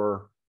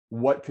for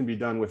what can be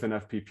done with an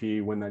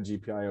FPP when that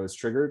GPIO is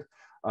triggered.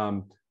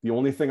 The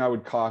only thing I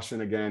would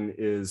caution again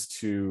is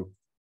to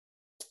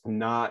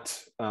not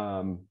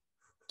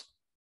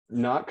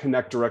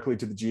connect directly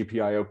to the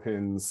GPIO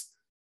pins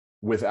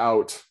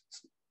without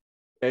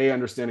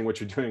understanding what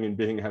you're doing, and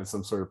have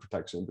some sort of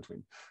protection in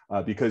between,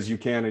 because you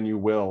can and you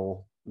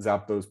will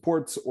zap those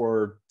ports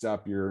or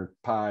zap your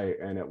Pi,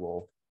 and it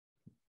will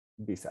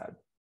be sad.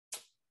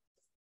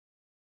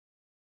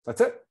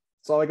 That's it.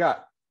 That's all I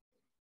got.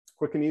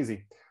 Quick and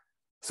easy.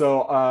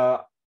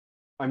 So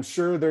I'm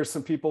sure there's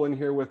some people in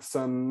here with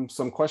some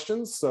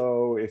questions.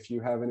 So if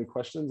you have any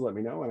questions, let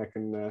me know and I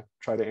can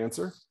try to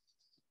answer.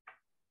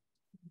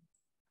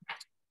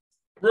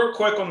 Real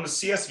quick on the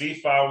CSV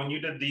file, when you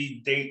did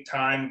the date,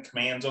 time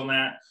commands on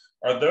that,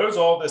 are those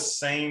all the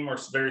same or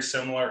very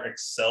similar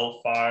Excel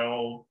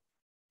file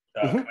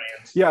commands?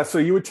 Yeah, so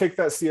you would take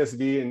that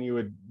CSV and you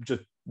would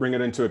just bring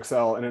it into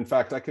Excel. And in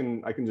fact, I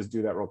can just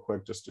do that real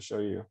quick just to show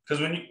you.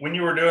 Because when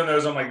you were doing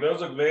those, I'm like, those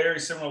look very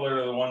similar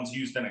to the ones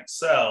used in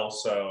Excel.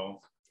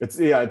 So it's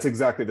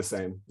exactly the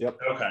same. Yep.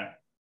 Okay.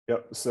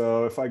 Yep.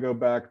 So if I go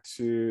back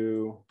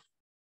to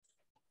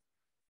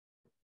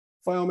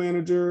File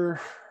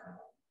Manager,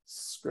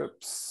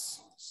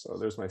 Scripts. So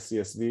there's my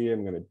CSV.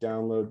 I'm going to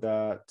download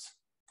that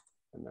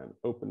and then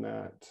open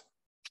that.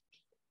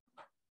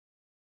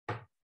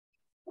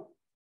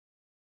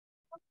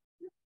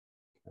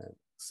 And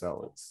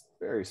Excel, it's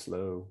very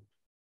slow.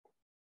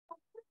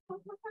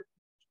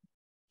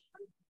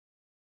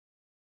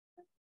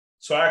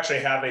 So I actually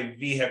have a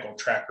vehicle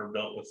tracker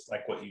built with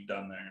like what you've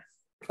done there.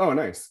 Oh,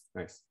 nice.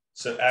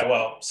 So,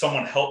 well,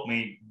 someone helped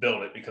me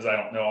build it because I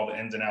don't know all the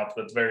ins and outs,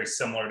 but it's very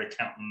similar to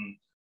counting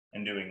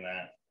and doing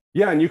that.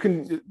 Yeah, and you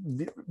can,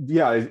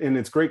 and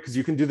it's great because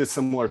you can do this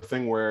similar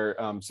thing where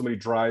somebody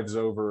drives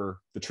over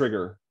the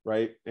trigger,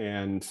 right,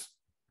 and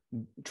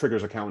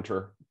triggers a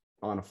counter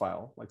on a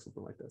file, like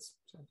something like this.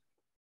 So,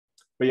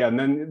 but yeah, and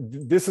then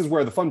this is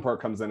where the fun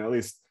part comes in. At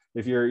least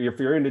if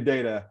you're into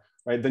data,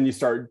 right, then you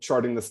start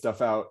charting this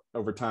stuff out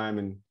over time,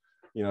 and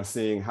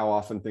seeing how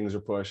often things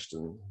are pushed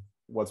and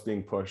what's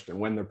being pushed and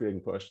when they're being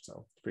pushed.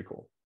 So it's pretty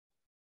cool.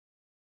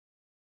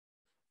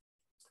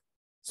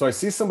 So I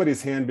see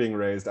somebody's hand being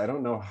raised. I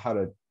don't know how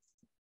to,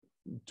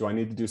 do I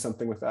need to do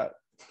something with that?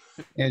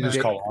 Yeah, just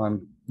call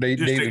on.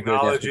 Just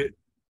acknowledge it.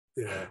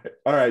 Yeah.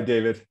 All right,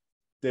 David.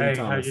 Hey,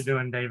 Thomas. how you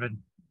doing, David?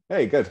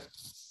 Hey, good.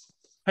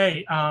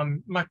 Hey,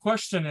 my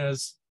question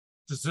is,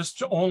 does this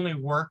only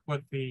work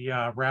with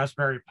the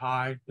Raspberry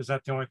Pi? Is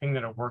that the only thing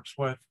that it works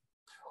with?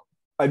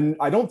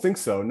 I don't think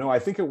so. No, I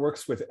think it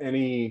works with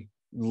any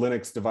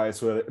Linux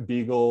device, whether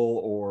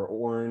Beagle or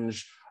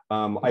Orange.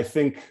 I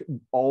think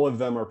all of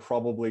them are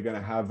probably going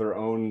to have their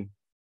own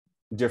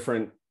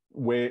different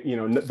way. You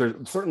know,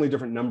 there's certainly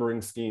different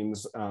numbering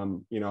schemes.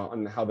 You know,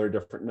 on how they're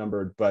different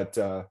numbered. But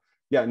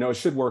yeah, no, it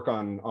should work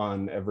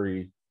on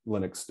every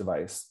Linux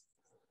device.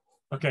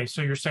 Okay,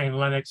 so you're saying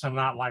Linux and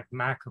not like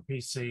Mac or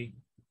PC?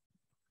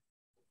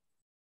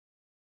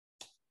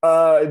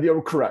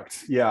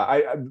 Correct. Yeah,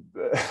 I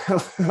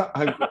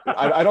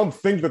don't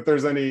think that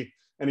there's any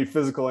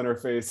physical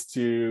interface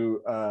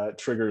to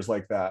triggers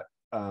like that,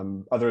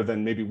 other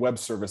than maybe web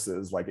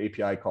services like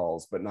API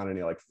calls, but not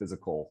any like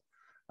physical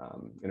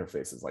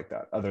interfaces like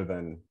that, other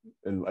than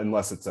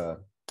unless it's a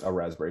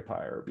Raspberry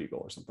Pi or a Beagle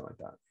or something like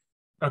that.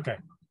 Okay,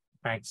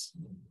 thanks.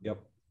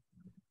 Yep.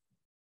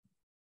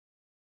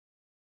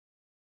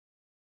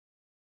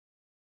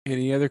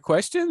 Any other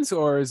questions,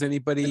 or has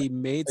anybody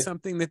made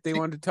something that they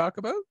wanted to talk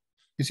about?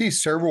 You see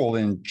several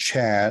in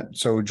chat.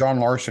 So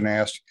John Larson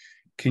asked,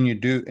 can you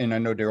do, and I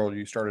know Daryl,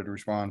 you started to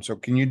respond. So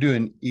can you do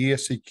an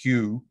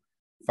ESEQ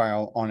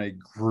file on a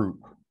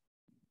group?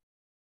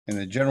 In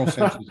the general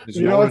sense, is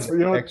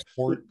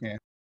export? Yeah.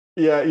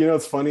 Yeah, you know,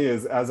 what's funny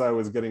is as I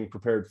was getting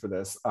prepared for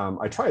this,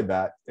 I tried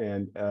that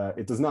and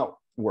it does not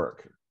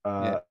work.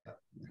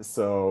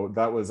 So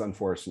that was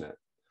unfortunate.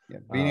 Yeah,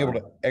 being able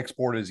to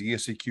export as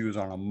ESEQs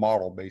on a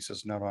model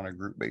basis, not on a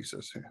group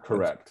basis.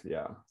 Correct.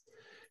 Yeah.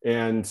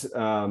 And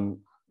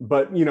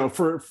but you know,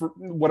 for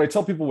what I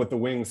tell people with the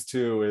wings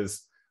too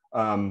is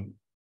I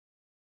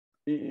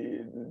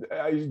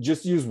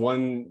just use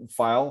one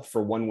file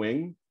for one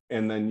wing,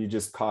 and then you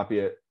just copy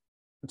it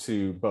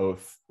to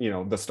both, you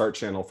know, the start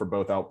channel for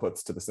both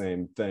outputs to the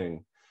same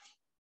thing,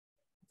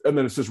 and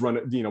then it's just run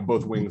it. You know,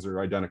 both wings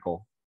are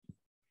identical.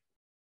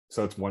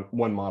 So it's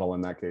one model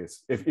in that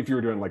case, if you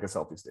were doing like a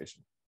selfie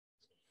station.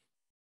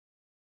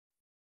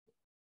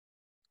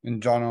 And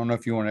John, I don't know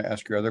if you want to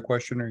ask your other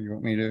question or you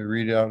want me to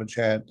read it out of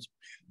chat.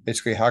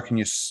 Basically, how can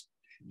you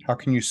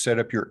set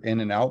up your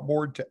in and out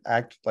board to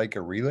act like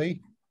a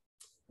relay?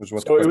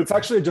 So it's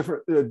actually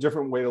a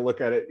different way to look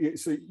at it.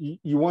 So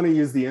you want to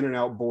use the in and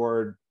out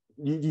board.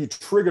 You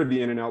trigger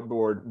the in and out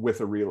board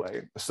with a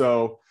relay.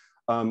 So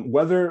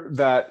whether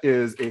that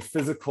is a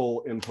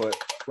physical input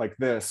like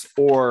this,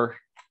 or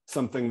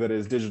something that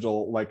is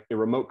digital, like a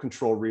remote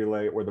control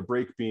relay or the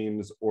brake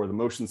beams or the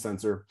motion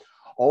sensor,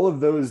 all of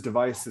those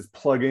devices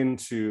plug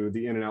into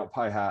the in and out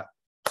Pi hat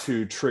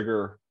to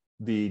trigger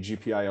the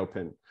GPIO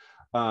pin.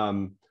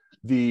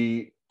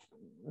 The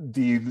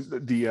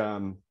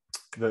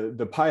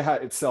Pi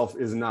hat itself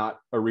is not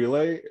a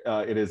relay.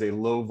 It is a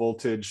low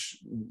voltage,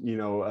 you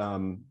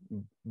know,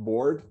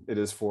 board. It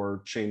is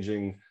for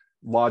changing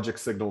logic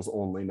signals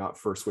only, not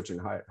for switching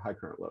high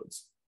current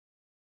loads.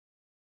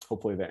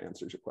 Hopefully that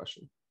answers your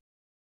question.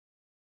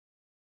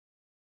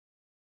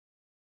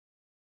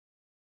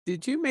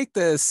 Did you make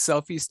the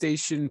selfie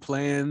station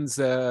plans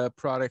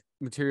product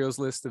materials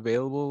list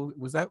available?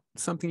 Was that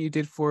something you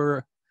did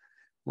for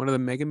one of the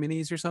Mega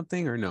Minis or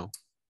something, or no?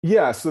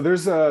 Yeah, so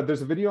there's a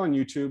video on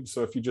YouTube.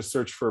 So if you just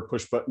search for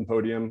push button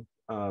podium,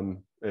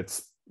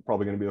 it's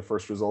probably going to be the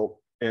first result,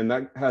 and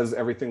that has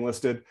everything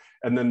listed.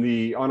 And then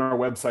on our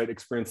website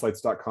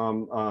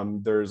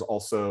experiencelights.com, there's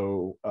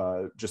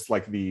also just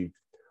like the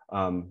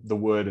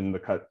wood and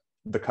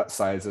the cut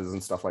sizes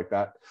and stuff like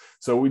that.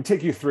 So we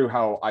take you through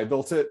how I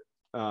built it.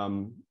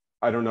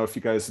 I don't know if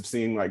you guys have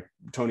seen, like,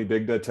 Tony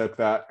Bigda took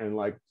that and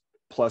like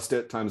plussed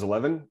it times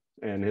 11,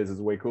 and his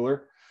is way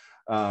cooler.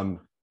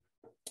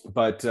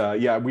 But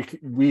yeah, I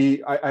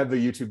have the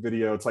YouTube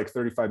video. It's like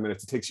 35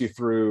 minutes. It takes you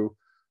through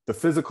the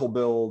physical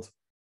build,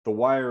 the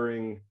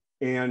wiring,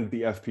 and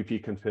the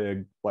FPP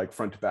config, like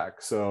front to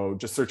back. So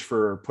just search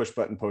for push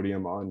button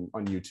podium on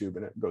YouTube,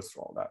 and it goes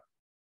through all that.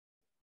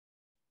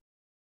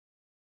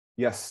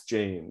 Yes,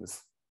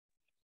 James.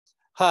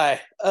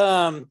 Hi.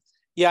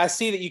 Yeah, I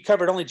see that you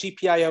covered only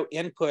GPIO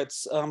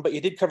inputs, but you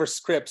did cover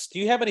scripts. Do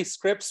you have any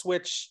scripts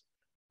which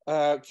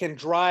can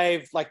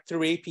drive, like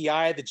through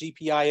API, the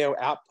GPIO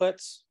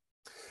outputs?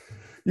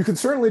 You can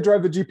certainly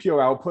drive the GPIO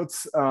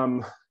outputs.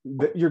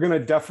 You're going to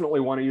definitely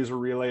want to use a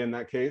relay in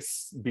that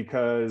case,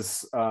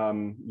 because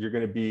you're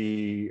going to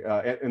be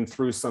and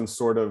through some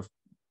sort of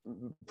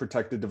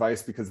protected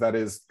device, because that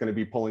is going to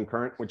be pulling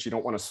current, which you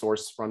don't want to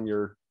source from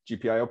your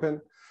GPIO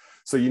pin.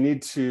 So you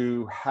need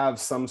to have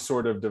some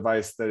sort of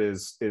device that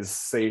is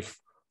safe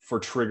for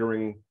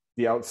triggering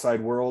the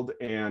outside world.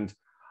 And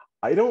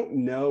I don't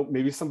know,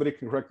 maybe somebody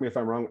can correct me if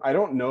I'm wrong. I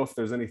don't know if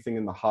there's anything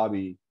in the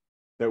hobby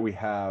that we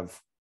have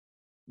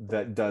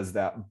that does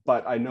that,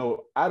 but I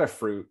know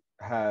Adafruit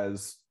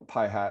has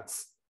Pi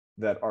hats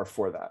that are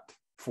for that.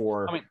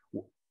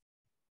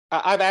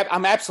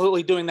 I'm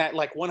absolutely doing that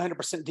like 100%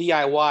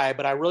 DIY,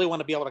 but I really want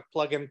to be able to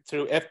plug in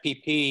through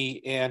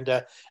FPP.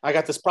 And I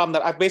got this problem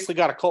that I've basically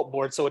got a cult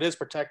board, so it is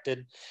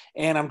protected.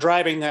 And I'm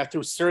driving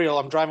through serial.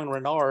 I'm driving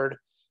Renard,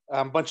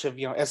 a bunch of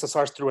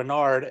SSRs through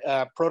Renard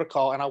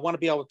protocol, and I want to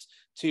be able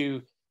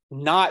to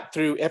not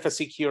through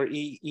FSEQ or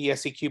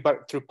ESEQ,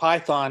 but through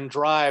Python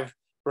drive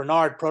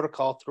Renard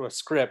protocol through a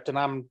script. And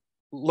I'm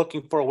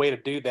looking for a way to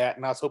do that.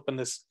 And I was hoping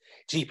this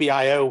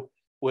GPIO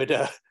would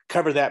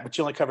cover that, but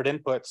you only covered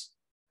inputs.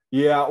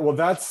 Yeah, well,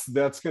 that's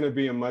going to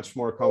be a much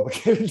more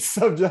complicated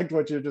subject,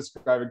 what you're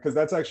describing, because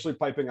that's actually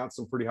piping out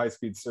some pretty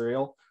high-speed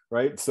serial,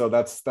 right? So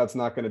that's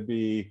not going to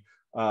be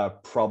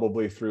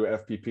probably through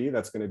FPP.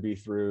 That's going to be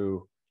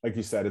through, like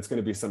you said, it's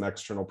going to be some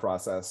external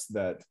process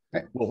that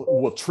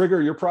will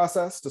trigger your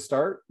process to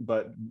start,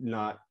 but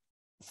not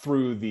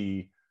through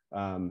the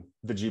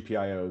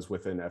GPIOs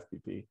within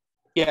FPP.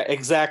 Yeah,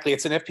 exactly.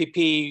 It's an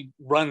FPP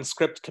run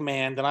script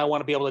command, and I want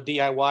to be able to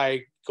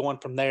DIY going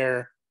from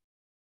there.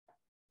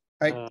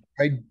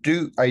 I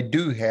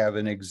do have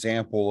an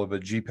example of a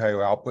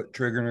GPIO output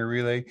triggering a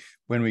relay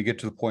when we get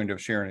to the point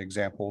of sharing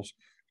examples.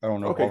 I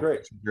don't know okay, if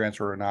great. your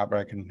answer or not, but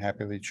I can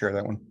happily share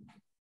that one.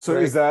 So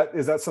is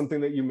that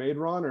something that you made,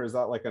 Ron, or is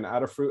that like an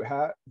Adafruit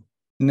hat?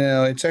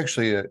 No, it's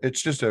actually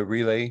it's just a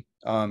relay.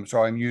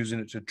 So I'm using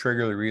it to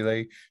trigger the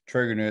relay,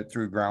 triggering it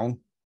through ground.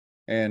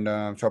 And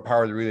so I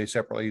power the relay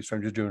separately. So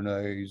I'm just doing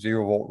a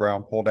 0-volt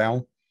ground pull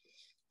down.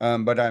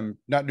 But I'm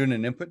not doing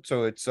an input.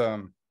 So it's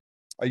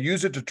I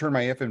use it to turn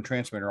my FM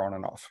transmitter on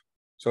and off.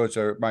 So it's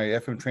my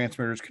FM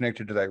transmitter is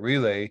connected to that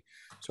relay.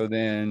 So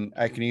then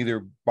I can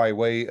either by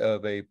way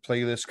of a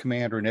playlist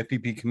command or an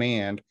FPP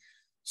command,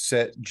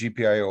 set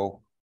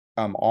GPIO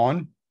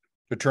on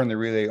to turn the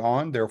relay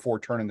on, therefore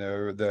turning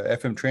the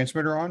FM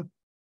transmitter on.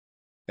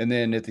 And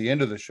then at the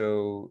end of the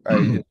show,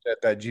 I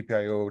set that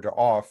GPIO to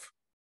off,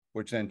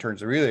 which then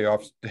turns the relay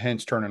off,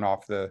 hence turning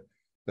off the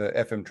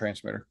FM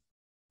transmitter.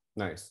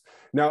 Nice.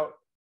 Now,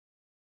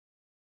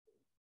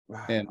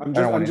 and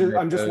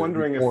I'm just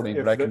wondering if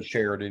but I can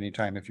share it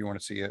anytime if you want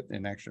to see it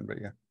in action. But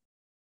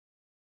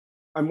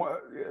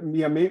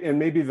yeah,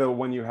 maybe the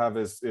one you have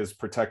is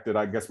protected.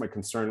 I guess my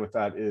concern with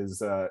that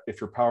is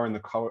if you're powering the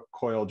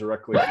coil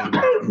directly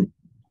from,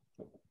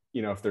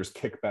 if there's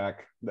kickback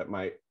that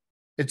might.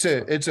 It's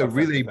a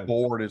relay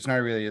board. It's not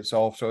relay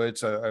itself. So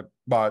it's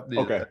about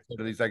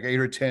these like 8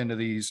 or 10 of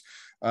these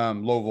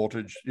low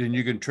voltage, and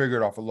you can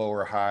trigger it off a low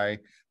or high.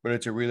 But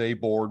it's a relay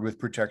board with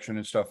protection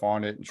and stuff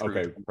on it. And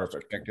okay,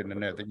 perfect. Connected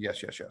and everything.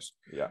 Yes.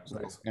 Yeah, so,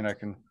 nice. And I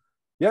can.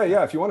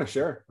 Yeah. If you want to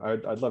share,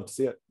 I'd love to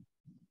see it.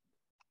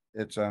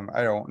 It's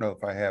I don't know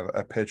if I have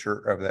a picture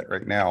of that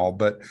right now,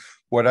 but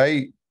what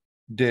I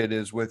did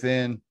is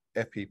within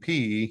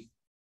FPP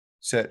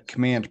set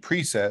command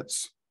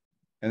presets,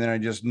 and then I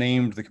just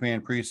named the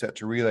command preset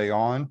to relay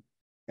on,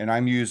 and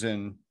I'm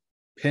using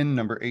pin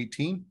number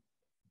 18.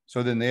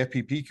 So then the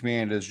FPP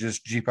command is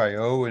just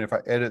GPIO, and if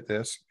I edit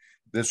this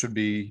would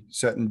be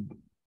setting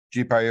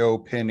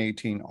GPIO pin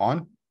 18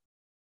 on.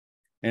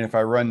 And if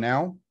I run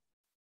now,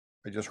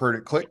 I just heard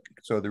it click.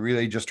 So the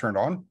relay just turned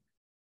on.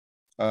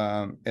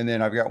 And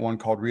then I've got one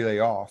called relay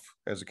off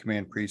as a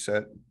command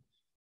preset.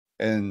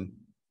 And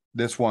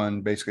this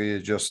one basically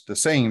is just the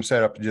same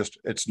setup, just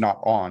it's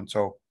not on.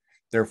 So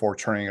therefore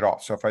turning it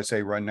off. So if I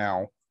say run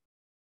now,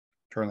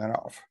 turn that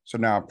off. So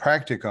now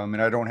practicum,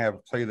 and I don't have a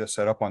playlist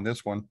set up on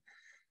this one.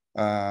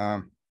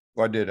 Well,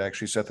 I did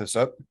actually set this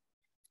up.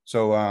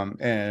 So,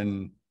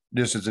 and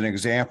this is an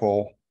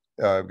example.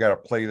 I've got a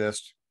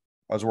playlist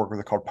I was working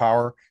with called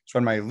Power. So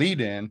in my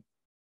lead in,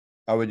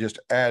 I would just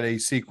add a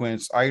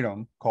sequence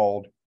item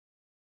called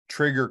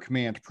trigger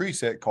command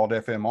preset called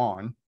FM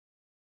on.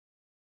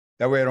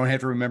 That way I don't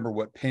have to remember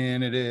what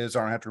pin it is.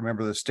 I don't have to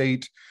remember the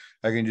state.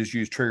 I can just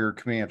use trigger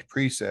command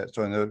preset.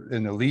 So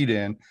in the lead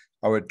in,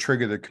 I would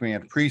trigger the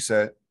command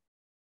preset.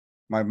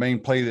 My main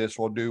playlist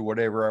will do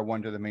whatever I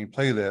want to the main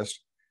playlist.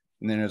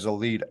 And then as a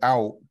lead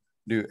out,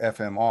 do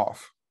FM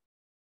off.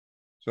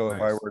 So nice.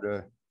 If I were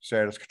to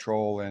status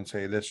control and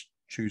say, let's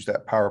choose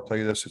that power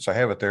playlist, since I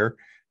have it there,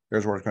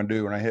 here's what it's going to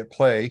do. When I hit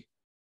play,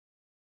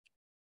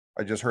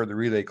 I just heard the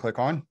relay click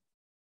on,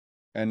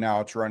 and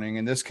now it's running.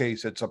 In this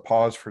case, it's a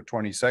pause for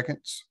 20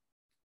 seconds,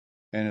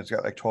 and it's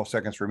got like 12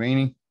 seconds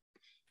remaining.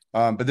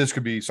 But this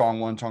could be song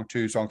 1, song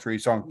 2, song 3,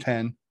 song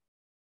 10,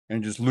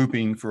 and just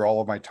looping for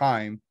all of my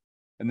time.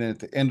 And then at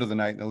the end of the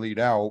night, in the lead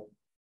out,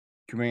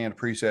 command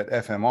preset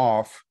FM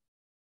off,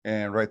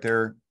 and right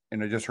there,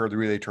 and I just heard the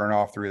relay turn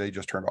off. The relay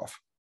just turned off.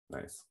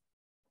 Nice.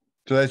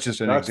 So that's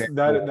just an example.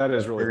 That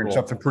is really cool.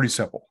 Something pretty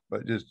simple,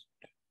 but just,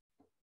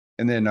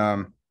 and then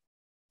let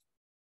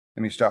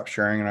me stop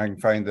sharing and I can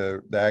find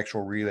the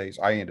actual relays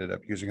I ended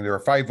up using. They're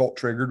a 5-volt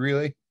triggered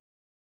relay.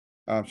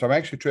 So I'm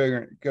actually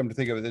triggering, come to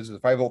think of it, this is a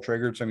 5-volt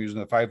triggered. So I'm using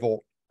the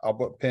 5-volt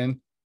output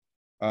pin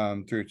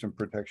through some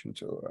protection.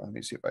 So let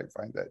me see if I can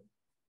find that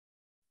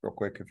real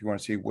quick. If you want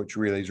to see which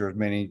relays, there's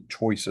many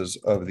choices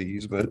of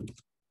these, but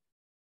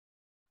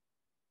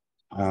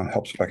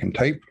helps if I can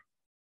type.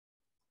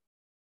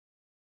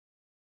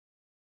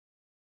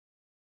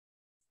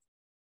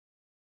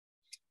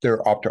 they're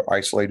opto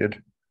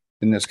isolated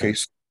in this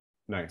case.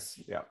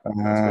 Nice. Yeah.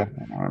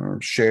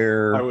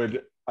 Share. I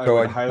would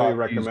So highly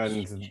bought these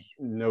recommend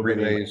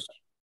nobody relays.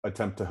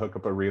 attempt to hook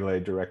up a relay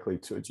directly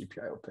to a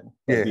GPIO pin.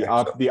 Yeah,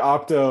 The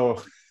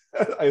opto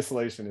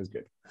isolation is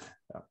good.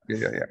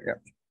 Yeah.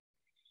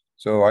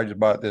 So I just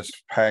bought this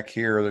pack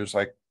here. There's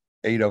like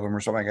 8 of them or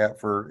something like that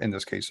for, in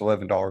this case,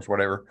 $11,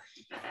 whatever.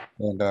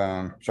 And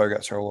so I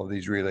got several of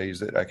these relays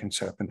that I can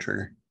set up and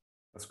trigger.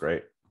 That's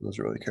great.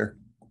 Doesn't really care.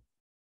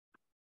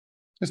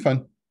 It's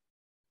fun.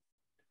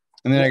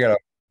 And then I got a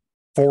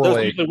 4-leg.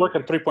 Those usually work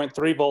on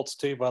 3.3 volts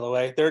too, by the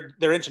way.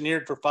 They're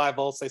engineered for 5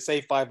 volts. They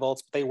say 5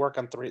 volts, but they work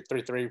on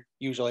 3.3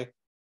 usually.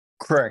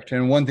 Correct.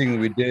 And one thing that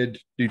we did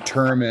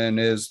determine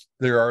is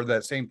there are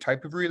that same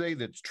type of relay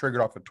that's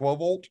triggered off a 12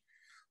 volt,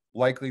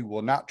 likely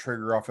will not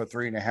trigger off a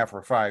 3.5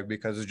 or 5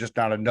 because it's just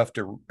not enough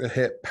to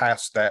hit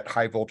past that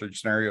high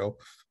voltage scenario.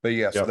 But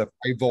yes, the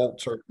 5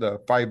 volts or the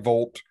 5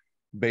 volt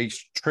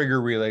base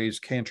trigger relays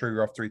can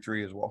trigger off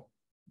 3.3 as well.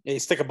 Yeah, you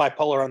stick a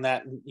bipolar on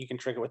that and you can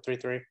trigger with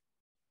 3.3.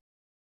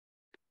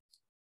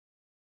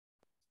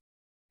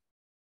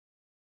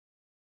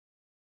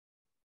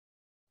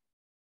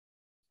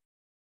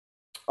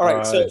 All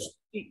right, so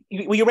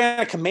you ran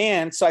a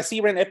command. So I see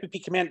you ran an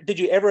FPP command. Did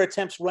you ever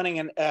attempt running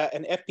an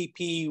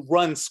FPP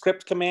run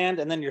script command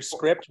and then your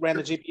script ran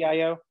the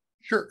GPIO?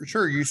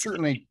 Sure. You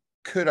certainly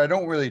could. I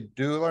don't really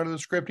do a lot of the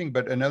scripting,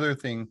 but another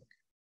thing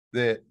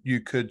that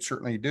you could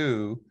certainly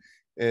do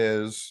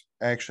is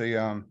actually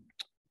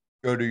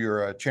go to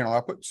your channel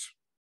outputs,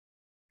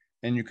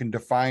 and you can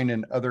define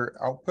an other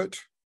output.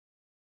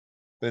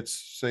 Let's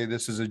say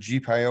this is a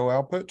GPIO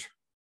output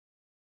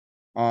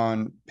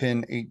on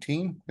pin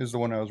 18 is the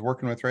one I was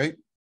working with, right?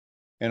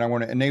 And I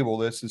want to enable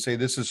this and say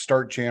this is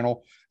start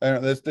channel.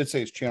 Let's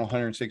say it's channel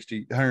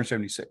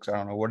 176. I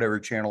don't know, whatever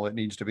channel it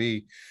needs to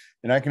be.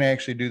 And I can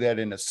actually do that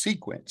in a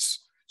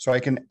sequence. So I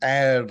can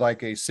add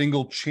like a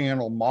single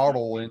channel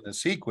model in the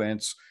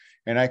sequence,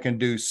 and I can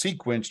do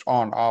sequenced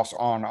on-offs,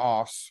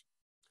 on-offs.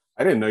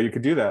 I didn't know you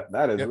could do that.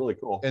 That is really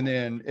cool. And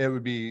then it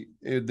would be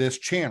this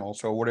channel.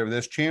 So whatever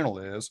this channel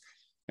is.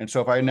 And so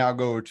if I now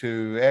go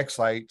to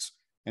xLights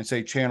and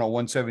say channel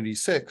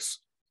 176,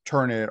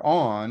 turn it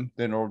on,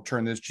 then it'll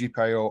turn this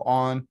GPIO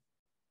on,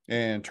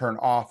 and turn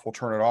off will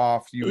turn it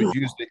off. You would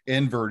use the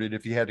inverted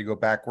if you had to go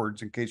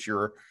backwards in case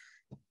you're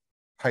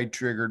high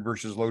triggered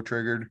versus low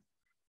triggered.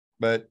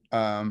 But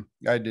I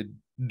did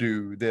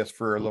do this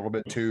for a little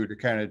bit too, to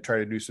kind of try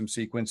to do some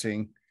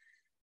sequencing.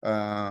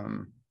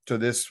 So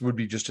this would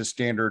be just a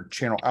standard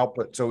channel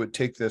output. So it would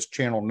take this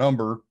channel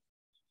number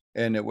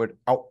and it would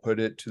output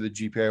it to the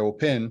GPIO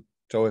pin.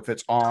 So if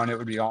it's on, it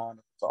would be on.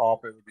 If it's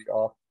off, it would be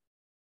off.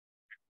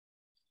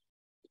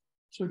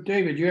 So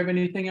David, you have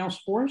anything else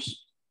for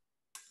us?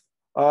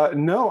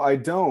 No, I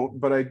don't,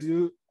 but I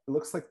do. It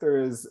looks like there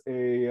is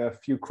a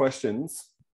few questions.